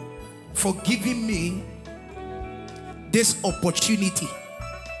 for giving me this opportunity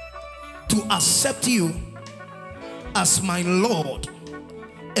to accept you as my Lord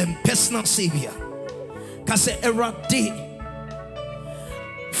and personal Savior. Because every day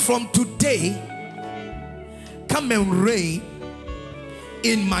from today, come and reign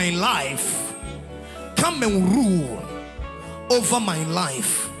in my life. Come and rule over my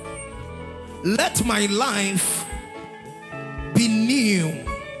life. Let my life be new.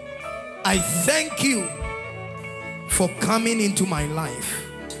 I thank you for coming into my life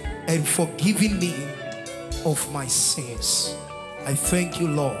and forgiving me of my sins. I thank you,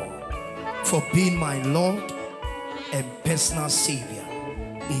 Lord, for being my Lord and personal Savior.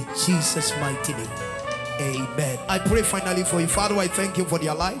 In Jesus' mighty name, amen. I pray finally for you. Father, I thank you for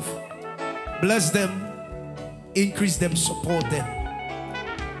their life. Bless them, increase them, support them.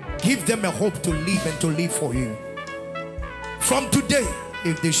 Give them a hope to live and to live for you. From today,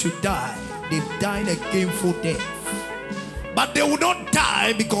 if they should die, they've died a painful death. But they will not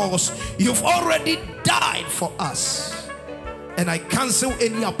die because you've already died for us. And I cancel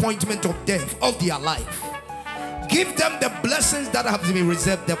any appointment of death of their life. Give them the blessings that have been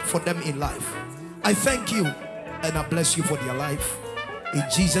reserved for them in life. I thank you and I bless you for their life. In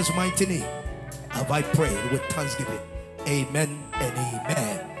Jesus' mighty name have I prayed with thanksgiving. Amen and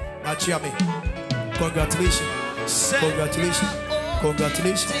amen. Machiame, congratulations. Congratulations.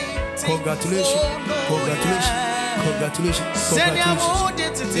 Congratulations. Congratulations. Congratulations. Congratulations. Congratulations.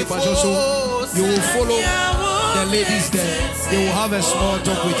 You will follow the ladies there. They will have a small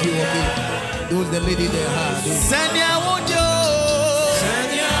talk with you, okay? Those the lady there have. Famille.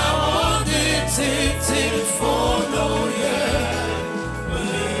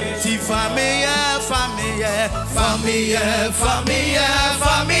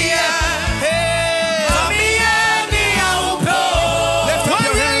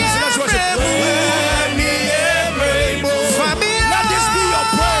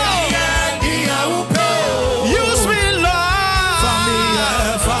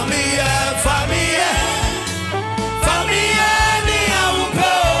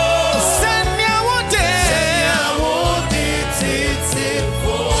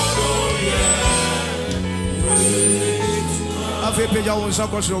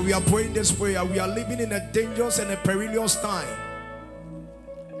 We are praying this prayer. We are living in a dangerous and a perilous time.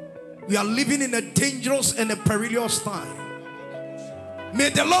 We are living in a dangerous and a perilous time. May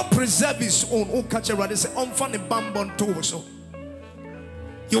the Lord preserve his own.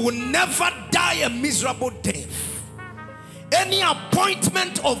 You will never die a miserable death. Any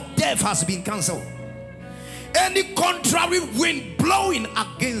appointment of death has been cancelled. Any contrary wind blowing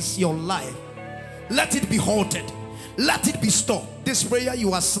against your life, let it be halted. Let it be stopped. This prayer,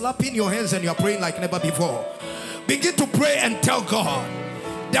 you are slapping your hands and you are praying like never before. Begin to pray and tell God,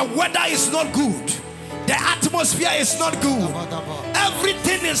 the weather is not good. The atmosphere is not good.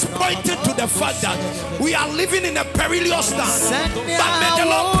 Everything is pointing to the fact that we are living in a perilous time. But may the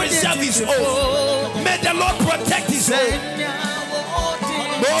Lord preserve his own. May the Lord protect his own.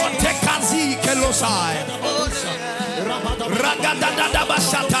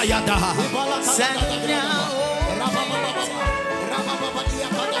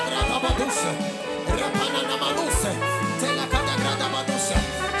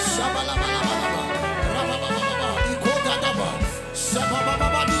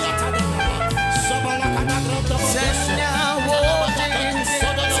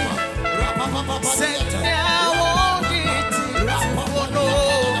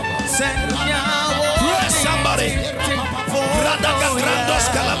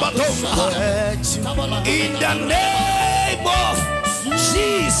 In the name of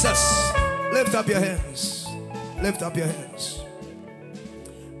Jesus. Lift up your hands. Lift up your hands.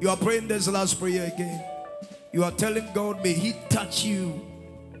 You are praying this last prayer again. You are telling God, may He touch you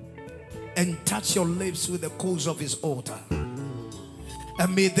and touch your lips with the coals of His altar.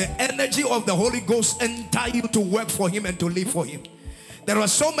 And may the energy of the Holy Ghost enter you to work for Him and to live for Him. There are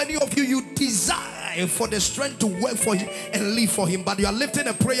so many of you, you desire for the strength to work for Him and live for Him, but you are lifting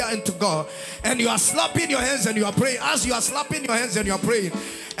a prayer into God and you are slapping your hands and you are praying. As you are slapping your hands and you are praying,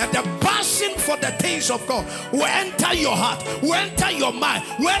 and the passion for the things of God will enter your heart, will enter your mind,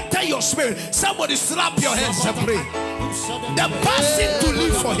 will enter your spirit. Somebody slap your hands and pray. The passion to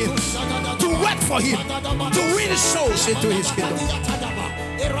live for Him, to work for Him, to win souls into His kingdom.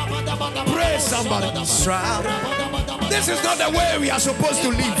 Pray, somebody. This is not the way we are supposed to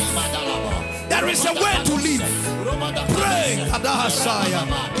live. There is a way to live. Pray.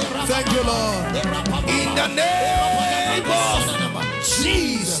 Thank you, Lord. In the name of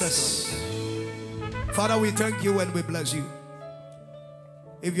Jesus. Father, we thank you and we bless you.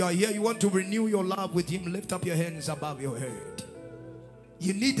 If you are here, you want to renew your love with Him, lift up your hands above your head.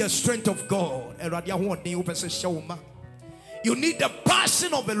 You need the strength of God. You need the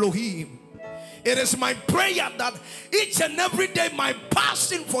passion of Elohim. It is my prayer that each and every day my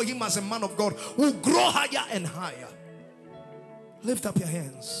passion for Him as a man of God will grow higher and higher. Lift up your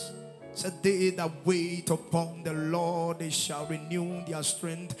hands. Say, they that wait upon the Lord, they shall renew their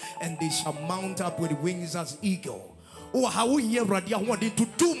strength and they shall mount up with wings as eagle. Oh, how we hear wanting to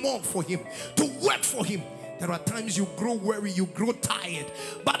do more for Him, to work for Him. There are times you grow weary, you grow tired,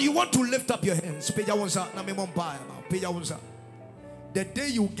 but you want to lift up your hands. The day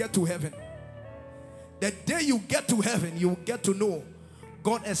you get to heaven, you will get to know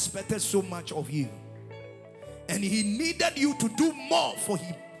God expected so much of you. And He needed you to do more for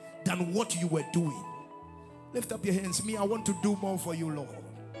Him than what you were doing. Lift up your hands. Me, I want to do more for you, Lord.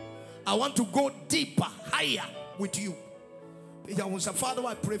 I want to go deeper, higher with you. Father,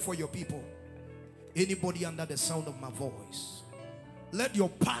 I pray for your people. Anybody under the sound of my voice, let your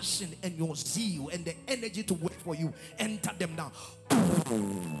passion and your zeal and the energy to work for you enter them now.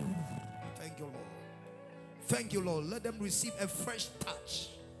 Thank you, Lord. Thank you, Lord. Let them receive a fresh touch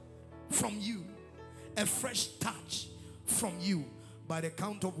from you. A fresh touch from you. By the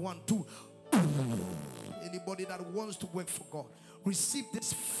count of 1, 2. Anybody that wants to work for God, receive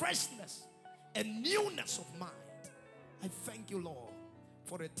this freshness and newness of mind. I thank you, Lord,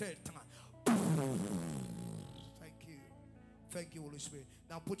 for the third time. Thank you. Thank you, Holy Spirit.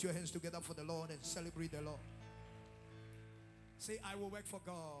 Now put your hands together for the Lord and celebrate the Lord. Say, I will work for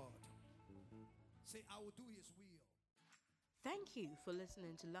God. Say, I will do His will. Thank you for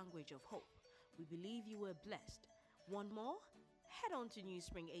listening to Language of Hope. We believe you were blessed. Want more? Head on to New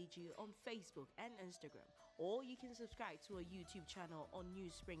Spring AG on Facebook and Instagram, or you can subscribe to our YouTube channel on New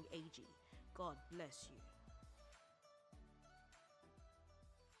Spring AG. God bless you.